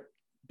start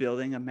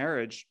building a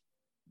marriage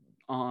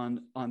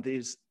on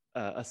these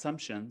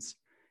assumptions,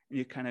 and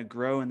you kind of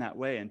grow in that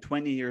way. And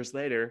 20 years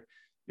later,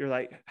 you're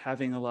like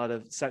having a lot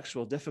of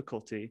sexual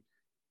difficulty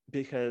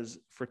because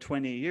for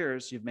 20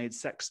 years, you've made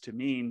sex to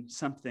mean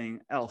something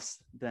else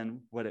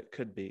than what it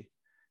could be.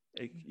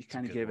 You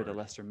kind of gave it a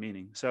lesser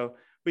meaning. So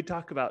we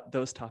talk about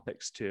those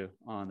topics too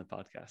on the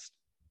podcast.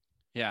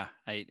 Yeah,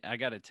 I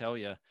got to tell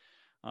you,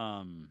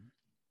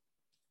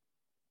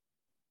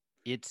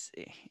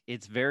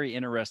 it's very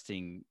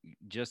interesting.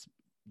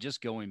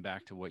 Just going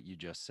back to what you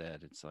just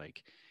said, it's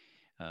like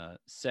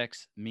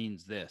sex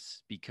means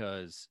this,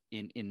 because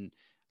in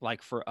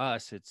like for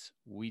us, it's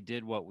we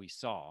did what we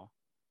saw,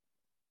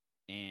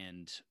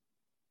 and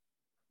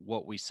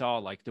what we saw,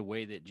 like the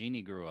way that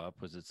Jeannie grew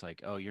up, was it's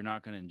like, oh, you're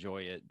not going to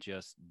enjoy it,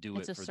 just do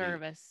it for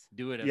service.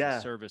 Do it as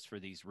a service for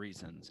these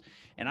reasons.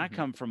 And I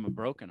come from a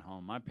broken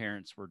home. My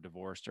parents were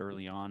divorced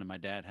early on, and my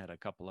dad had a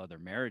couple other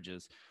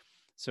marriages.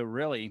 So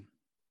really,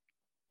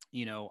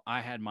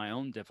 I had my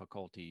own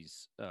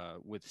difficulties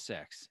with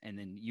sex. And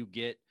then you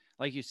get,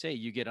 like you say,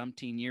 you get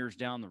umpteen years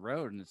down the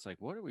road, and it's like,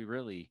 what are we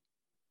really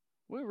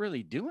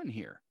doing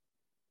here?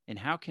 And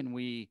how can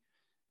we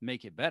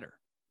make it better?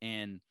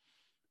 And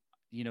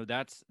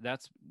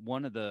that's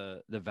one of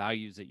the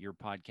values that your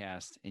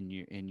podcast and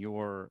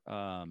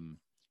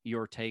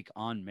your take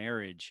on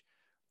marriage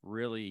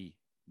really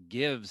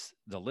gives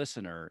the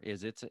listener.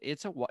 Is it's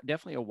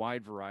definitely a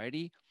wide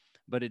variety,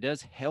 but it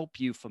does help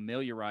you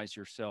familiarize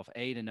yourself,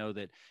 A, to know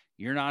that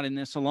you're not in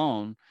this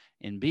alone,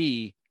 and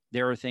B,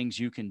 there are things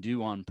you can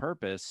do on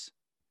purpose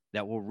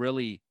that will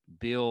really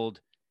build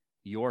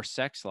your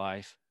sex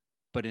life.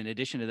 But in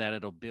addition to that,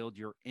 it'll build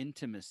your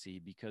intimacy,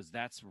 because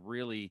that's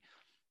really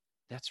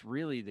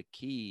the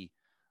key,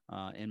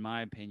 in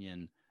my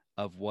opinion,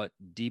 of what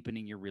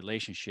deepening your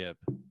relationship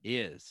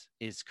is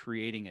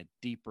creating a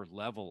deeper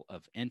level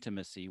of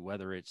intimacy,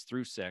 whether it's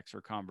through sex or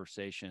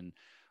conversation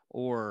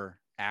or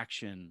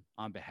action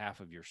on behalf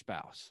of your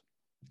spouse.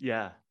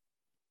 Yeah.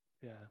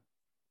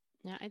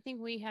 I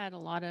think we had a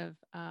lot of,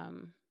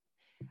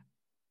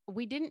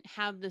 we didn't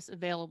have this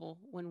available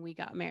when we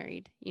got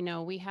married.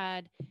 We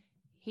had,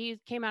 he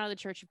came out of the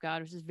Church of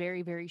God, which is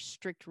very, very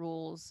strict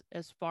rules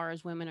as far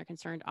as women are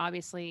concerned.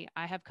 Obviously,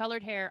 I have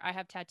colored hair, I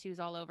have tattoos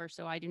all over,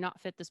 so I do not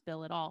fit this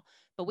bill at all.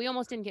 But we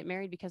almost didn't get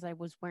married because I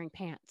was wearing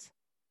pants.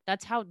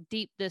 That's how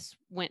deep this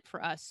went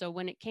for us. So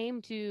when it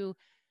came to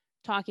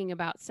talking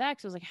about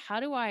sex, I was like, how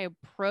do I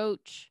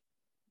approach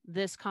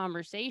this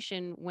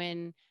conversation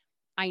when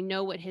I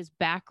know what his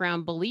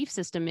background belief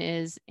system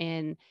is?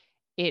 And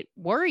it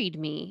worried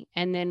me.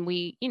 And then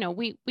we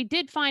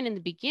did fine in the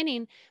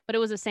beginning, but it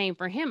was the same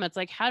for him. It's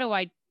like, how do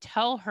I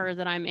tell her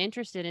that I'm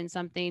interested in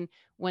something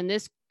when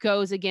this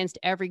goes against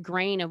every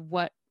grain of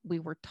what we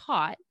were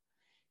taught?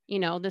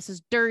 This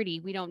is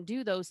dirty. We don't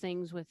do those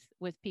things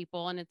with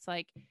people. And it's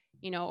like,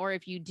 or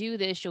if you do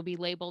this, you'll be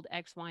labeled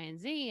X, Y, and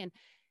Z. And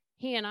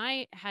he and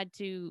I had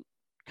to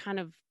kind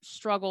of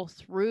struggle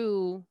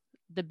through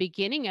the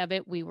beginning of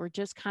it. We were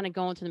just kind of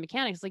going through the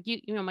mechanics. Like,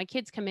 my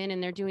kids come in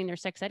and they're doing their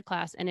sex ed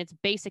class and it's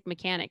basic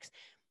mechanics.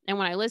 And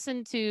when I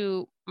listen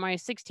to my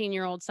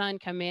 16-year-old son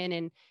come in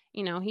and,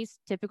 he's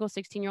typical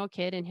 16-year-old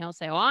kid and he'll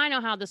say, oh, I know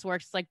how this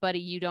works. It's like, buddy,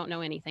 you don't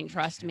know anything.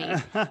 Trust me.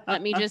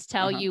 Let me just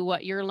tell you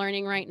what you're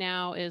learning right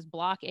now is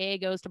block A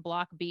goes to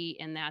block B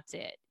and that's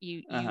it.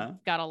 You've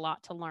got a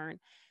lot to learn.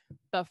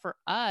 But for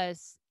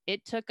us,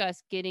 it took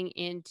us getting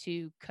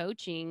into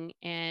coaching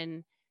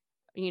and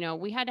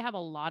we had to have a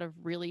lot of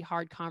really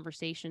hard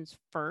conversations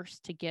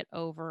first to get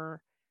over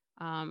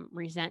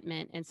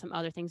resentment and some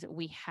other things that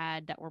we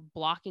had that were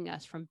blocking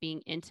us from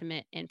being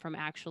intimate and from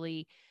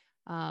actually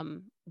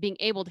being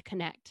able to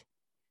connect,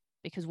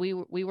 because we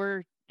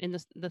were in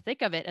the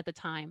thick of it at the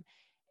time.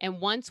 And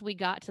once we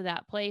got to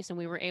that place and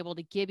we were able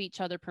to give each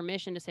other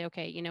permission to say,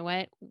 okay, you know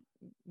what,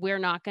 we're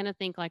not going to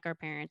think like our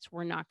parents.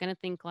 We're not going to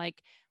think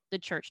like the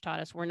church taught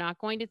us. We're not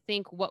going to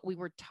think what we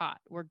were taught.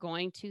 We're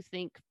going to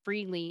think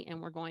freely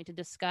and we're going to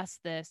discuss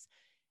this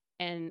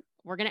and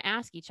we're going to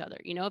ask each other,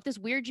 if this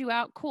weirds you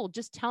out, cool.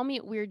 Just tell me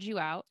it weirds you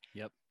out.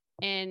 Yep.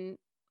 And,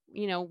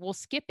 we'll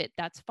skip it.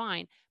 That's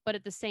fine. But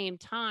at the same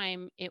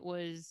time, it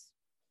was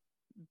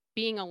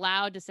being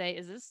allowed to say,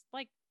 is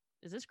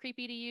this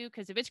creepy to you?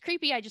 Because if it's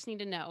creepy, I just need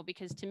to know,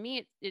 because to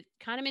me, it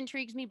kind of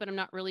intrigues me, but I'm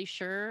not really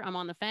sure. I'm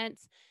on the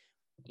fence.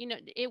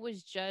 It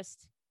was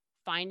just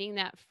finding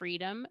that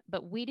freedom.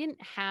 But we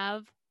didn't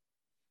have,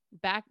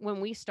 back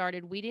when we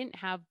started, we didn't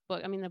have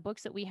the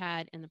books that we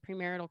had in the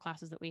premarital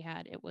classes that we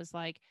had, it was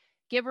like,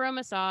 give her a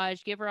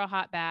massage, give her a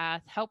hot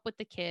bath, help with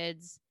the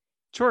kids,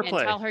 Chore and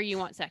play. tell her you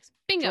want sex.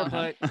 Bingo. Chore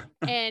play.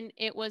 And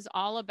it was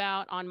all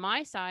about, on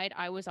my side,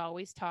 I was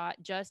always taught,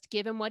 just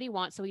give him what he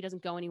wants so he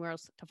doesn't go anywhere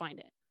else to find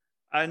it.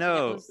 I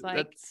know. It was like,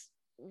 That's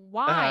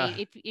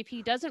why? If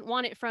he doesn't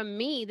want it from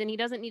me, then he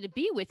doesn't need to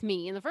be with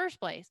me in the first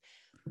place.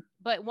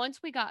 But once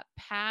we got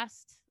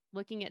past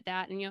looking at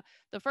that, and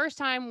the first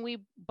time we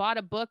bought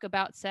a book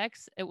about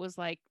sex, it was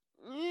like,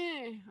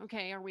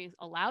 okay, are we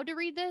allowed to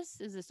read this?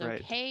 Is this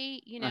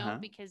okay?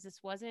 Because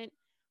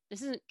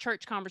this isn't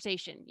church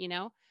conversation,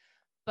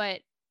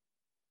 But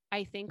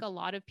I think a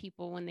lot of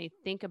people, when they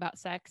think about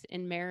sex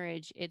and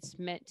marriage, it's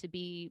meant to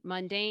be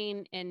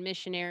mundane and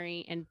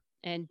missionary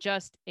and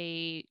just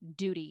a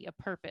duty, a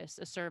purpose,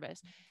 a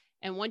service.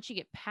 And once you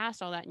get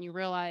past all that and you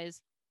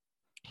realize,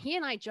 he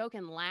and I joke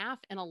and laugh,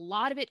 and a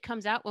lot of it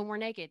comes out when we're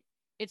naked.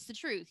 It's the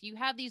truth. You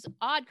have these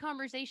odd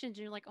conversations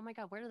and you're like, oh my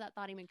God, where did that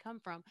thought even come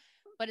from?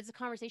 But it's a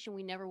conversation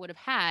we never would have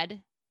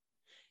had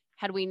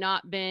we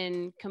not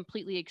been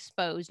completely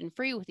exposed and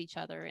free with each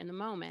other in the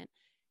moment.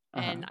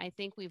 And I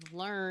think we've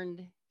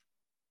learned,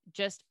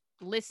 just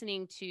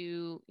listening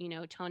to,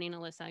 Tony and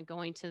Alyssa,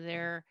 going to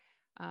their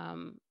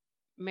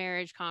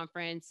marriage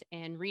conference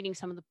and reading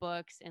some of the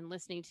books and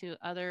listening to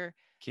other.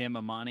 Kim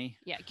Amani.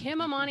 Yeah.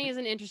 Kim Amani is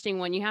an interesting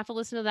one. You have to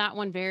listen to that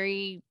one.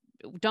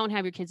 Don't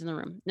have your kids in the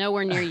room,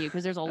 nowhere near you,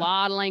 because there's a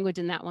lot of language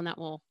in that one that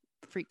will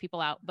freak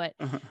people out. But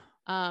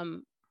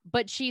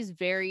she's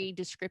very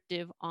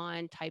descriptive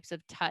on types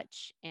of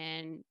touch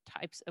and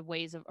types of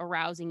ways of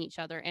arousing each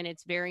other. And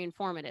it's very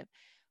informative.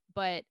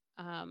 But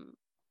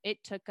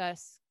it took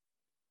us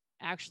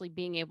actually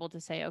being able to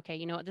say, okay,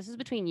 you know what, this is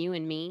between you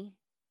and me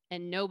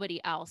and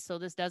nobody else. So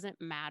this doesn't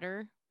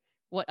matter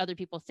what other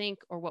people think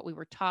or what we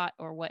were taught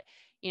or what,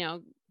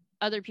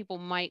 other people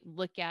might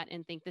look at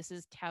and think this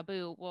is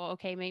taboo. Well,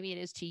 okay, maybe it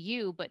is to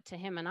you, but to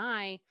him and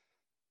I,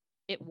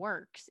 it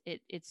works.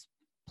 It's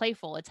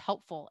playful. It's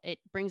helpful. It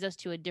brings us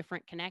to a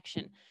different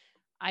connection.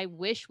 I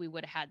wish we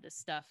would have had this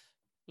stuff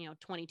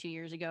 22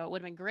 years ago. It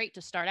would have been great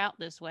to start out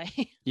this way.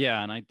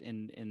 Yeah.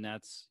 And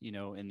that's,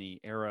 in the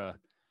era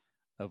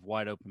of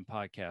Wide Open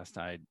Podcast,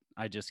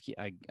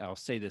 I'll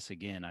say this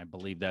again. I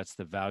believe that's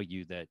the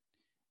value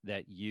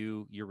that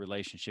your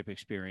relationship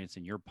experience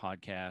and your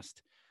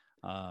podcast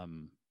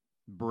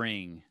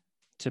bring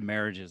to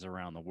marriages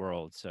around the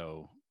world.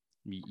 So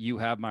you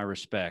have my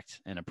respect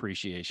and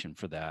appreciation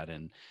for that.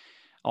 And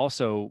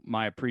also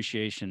my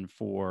appreciation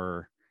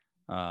for,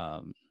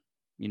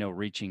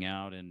 reaching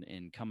out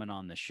and coming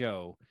on the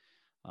show.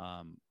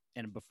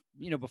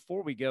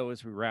 Before we go,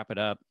 as we wrap it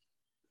up,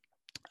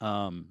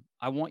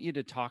 I want you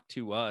to talk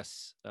to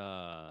us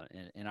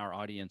and our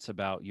audience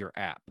about your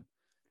app.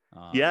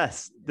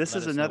 Yes, this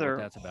Let is us know what another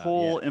that's about.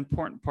 whole Yeah.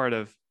 important part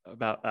of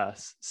about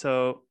us.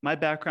 So my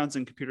background's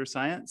in computer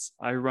science.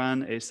 I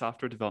run a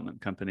software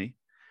development company.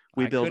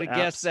 We I build could have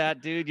guessed apps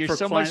that, dude. You're for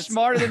so clients. much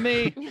smarter than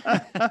me.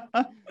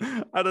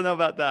 I don't know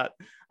about that.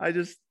 I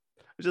just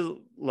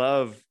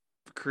love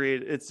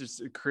create. It's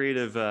just a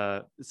creative.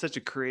 It's such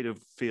a creative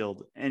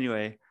field.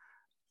 Anyway,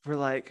 we're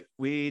like,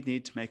 we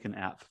need to make an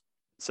app.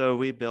 So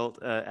we built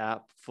an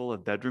app full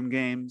of bedroom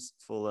games,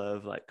 full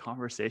of like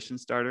conversation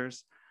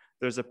starters.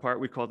 There's a part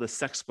we call the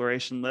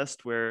sexploration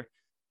list where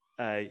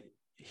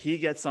he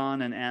gets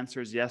on and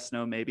answers yes,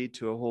 no, maybe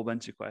to a whole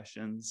bunch of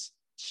questions.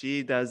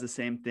 She does the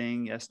same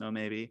thing, yes, no,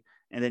 maybe.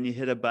 And then you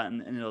hit a button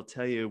and it'll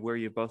tell you where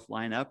you both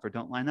line up or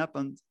don't line up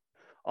on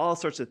all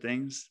sorts of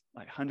things,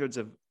 like hundreds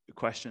of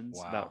questions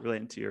about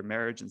relating to your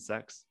marriage and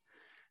sex.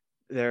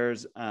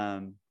 There's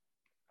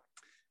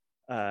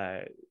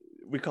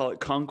we call it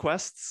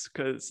conquests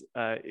because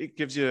it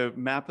gives you a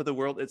map of the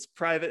world. It's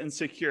private and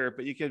secure,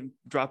 but you can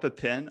drop a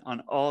pin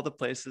on all the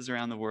places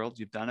around the world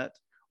you've done it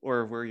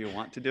or where you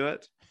want to do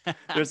it.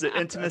 There's an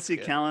intimacy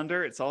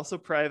calendar. It's also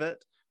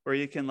private where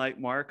you can like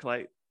mark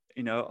like,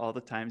 you know, all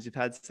the times you've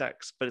had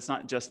sex, but it's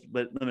not just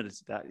limited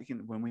to that. You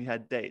can, when we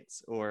had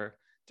dates or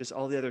just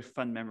all the other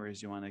fun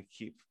memories you want to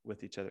keep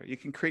with each other. You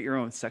can create your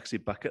own sexy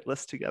bucket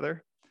list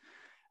together.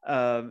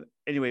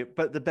 Anyway,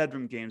 but the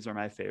bedroom games are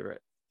my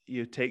favorite.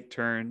 You take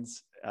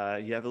turns.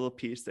 You have a little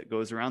piece that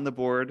goes around the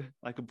board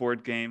like a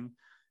board game.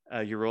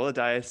 You roll a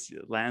dice,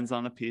 it lands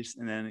on a piece,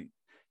 and then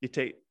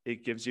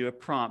it gives you a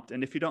prompt.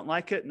 And if you don't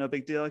like it, no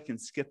big deal. You can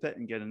skip it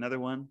and get another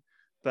one.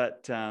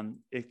 But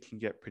it can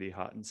get pretty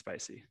hot and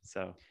spicy.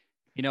 So,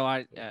 you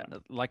know,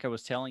 like I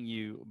was telling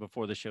you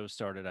before the show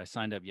started, I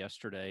signed up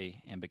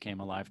yesterday and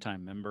became a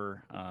lifetime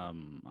member.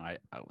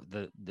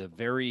 The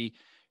very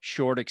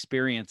short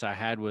experience I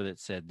had with it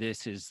said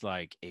this is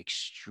like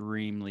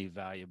extremely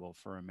valuable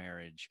for a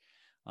marriage.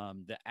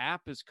 The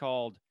app is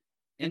called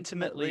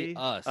Intimately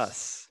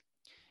Us.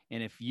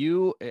 And if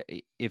you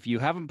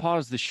haven't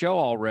paused the show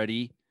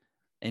already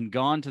and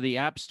gone to the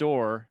App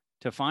Store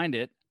to find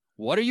it,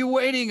 what are you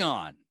waiting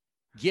on?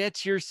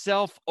 Get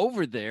yourself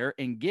over there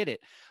and get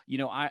it. You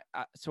know,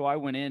 so I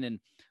went in, and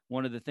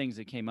one of the things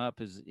that came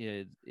up is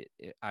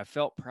I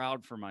felt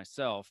proud for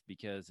myself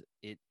because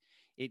it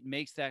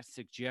makes that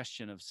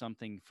suggestion of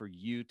something for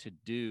you to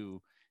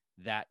do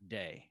that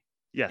day.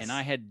 Yes. And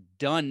I had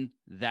done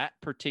that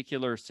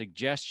particular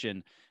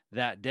suggestion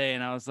that day,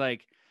 and I was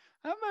like,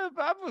 I'm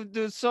gonna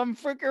do some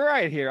freaking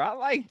right here. I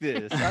like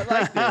this. I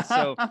like this.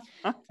 So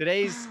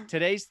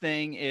today's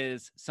thing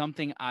is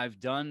something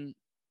I've done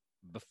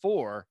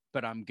before,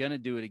 but I'm gonna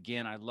do it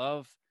again. I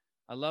love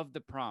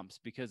the prompts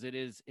because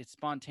it's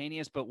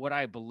spontaneous, but what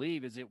I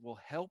believe is it'll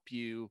help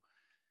you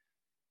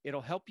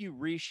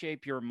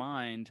reshape your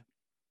mind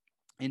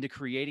into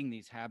creating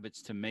these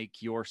habits to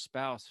make your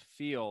spouse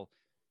feel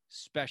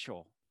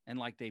special and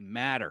like they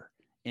matter.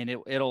 And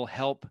it'll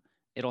help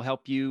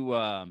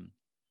you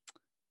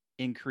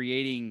in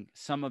creating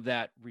some of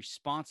that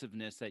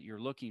responsiveness that you're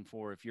looking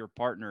for if your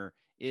partner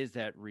is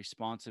that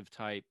responsive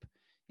type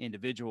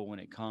individual when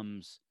it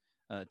comes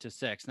to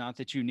sex. Not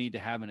that you need to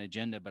have an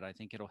agenda, but I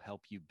think it'll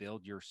help you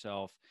build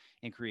yourself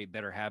and create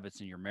better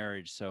habits in your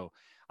marriage. So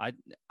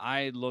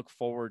I look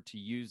forward to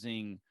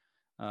using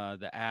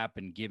the app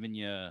and giving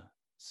you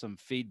some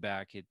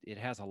feedback. It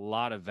has a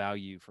lot of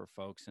value for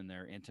folks in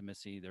their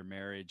intimacy, their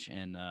marriage.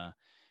 And I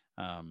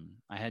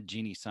had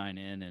Jeannie sign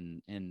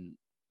in and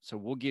so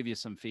we'll give you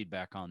some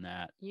feedback on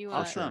that.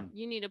 Awesome.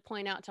 You need to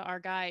point out to our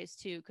guys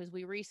too, because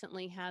we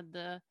recently had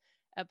the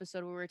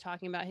episode where we were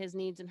talking about his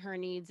needs and her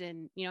needs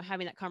and, you know,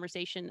 having that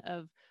conversation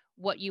of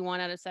what you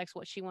want out of sex,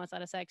 what she wants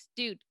out of sex.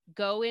 Dude,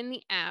 go in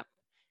the app,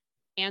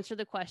 answer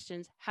the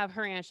questions, have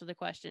her answer the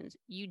questions.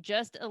 You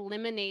just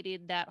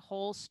eliminated that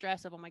whole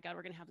stress of, oh my God,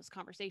 we're going to have this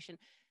conversation.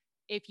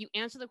 If you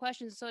answer the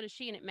questions, so does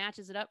she, and it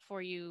matches it up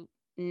for you.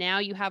 Now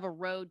you have a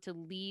road to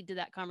lead to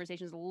that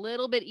conversation. It's a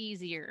little bit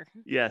easier.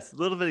 Yes, a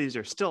little bit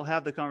easier. Still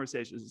have the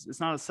conversations. It's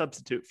not a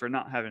substitute for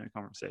not having a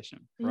conversation.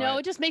 No, Right.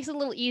 it just makes it a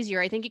little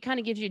easier. I think it kind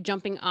of gives you a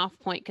jumping off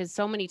point because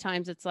so many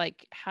times it's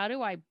like, how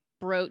do I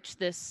broach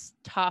this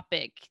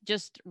topic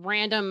just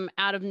random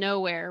out of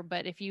nowhere?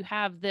 But if you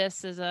have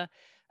this as a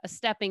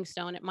stepping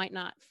stone, it might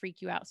not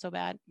freak you out so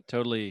bad.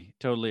 Totally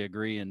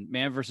agree. And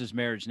Man versus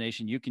Marriage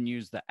Nation, you can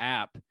use the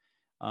app.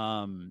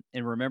 And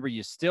remember,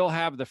 you still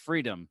have the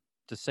freedom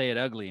to say it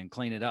ugly and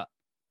clean it up.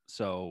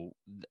 So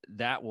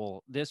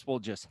this will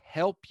just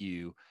help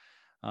you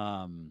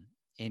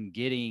in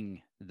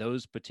getting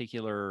those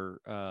particular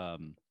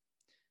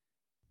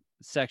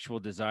sexual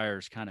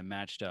desires kind of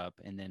matched up.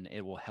 And then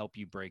it will help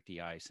you break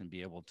the ice and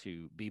be able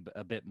to be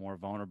a bit more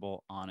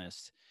vulnerable,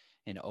 honest,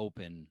 and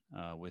open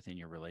within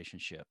your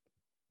relationship.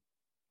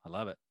 I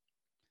love it.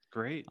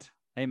 Great.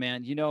 Hey,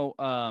 man, you know,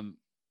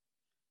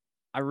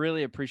 I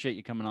really appreciate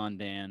you coming on,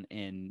 Dan,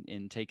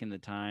 and taking the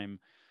time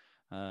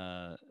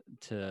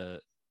to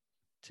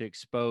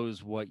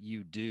expose what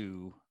you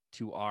do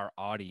to our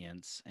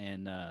audience.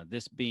 And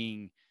this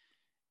being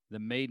the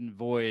maiden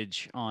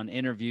voyage on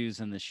interviews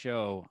and the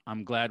show.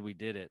 I'm glad we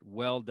did it.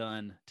 Well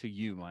done to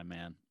you, my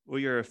man. Well,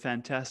 you're a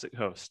fantastic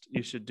host.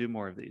 You should do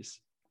more of these.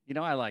 You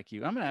know, I like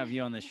you. I'm going to have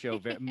you on this show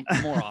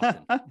more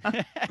often.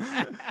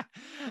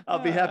 I'll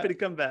be happy to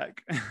come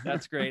back.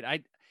 That's great.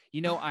 I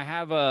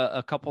have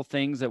a couple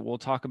things that we'll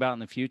talk about in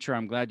the future.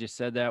 I'm glad you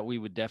said that. We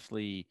would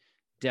definitely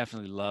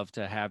love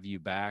to have you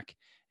back.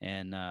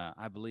 And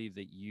I believe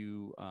that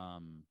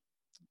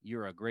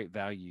you're a great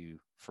value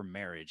for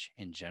marriage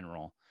in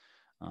general.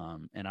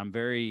 And I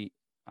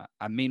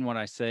mean what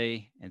I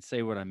say and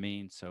say what I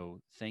mean. So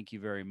thank you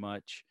very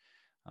much.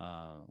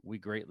 We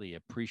greatly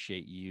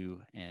appreciate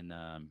you. And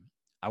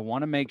I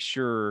want to make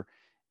sure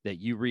that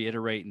you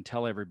reiterate and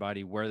tell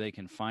everybody where they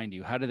can find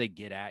you. How do they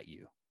get at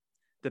you?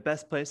 The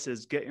best place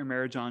is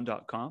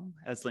getyourmarriageon.com,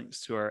 has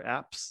links to our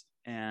apps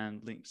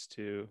and links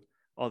to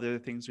all the other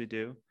things we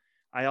do.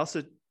 I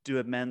also do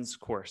a men's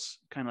course,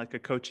 kind of like a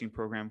coaching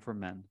program for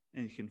men,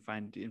 and you can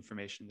find the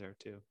information there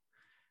too.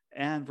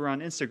 And we're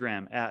on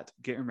Instagram at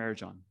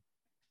getyourmarriageon.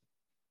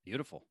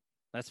 Beautiful.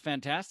 That's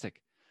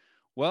fantastic.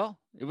 Well,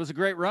 it was a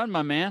great run,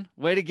 my man.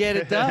 Way to get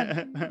it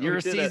done. You're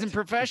a seasoned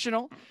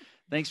professional.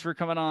 Thanks for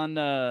coming on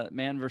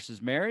Man versus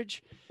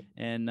Marriage.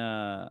 And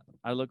I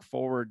look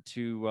forward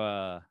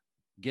to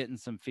getting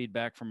some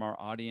feedback from our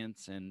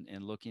audience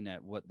and looking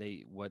at what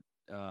they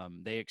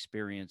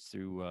experience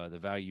through the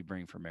value you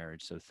bring for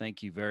marriage. So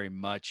thank you very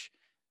much,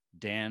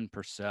 Dan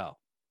Purcell.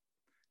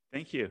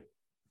 Thank you.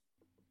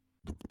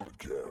 The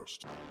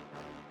podcast.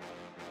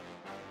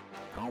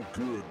 How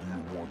good do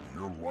you want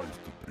your life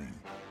to be?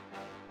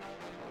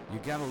 You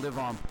gotta live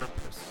on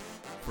purpose,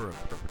 for a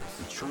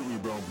purpose. It's truly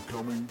about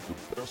becoming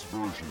the best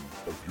version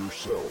of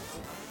yourself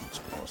that's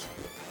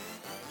possible.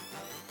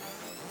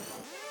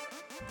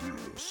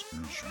 This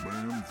is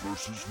Man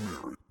vs.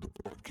 Marriage, the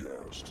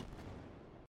podcast.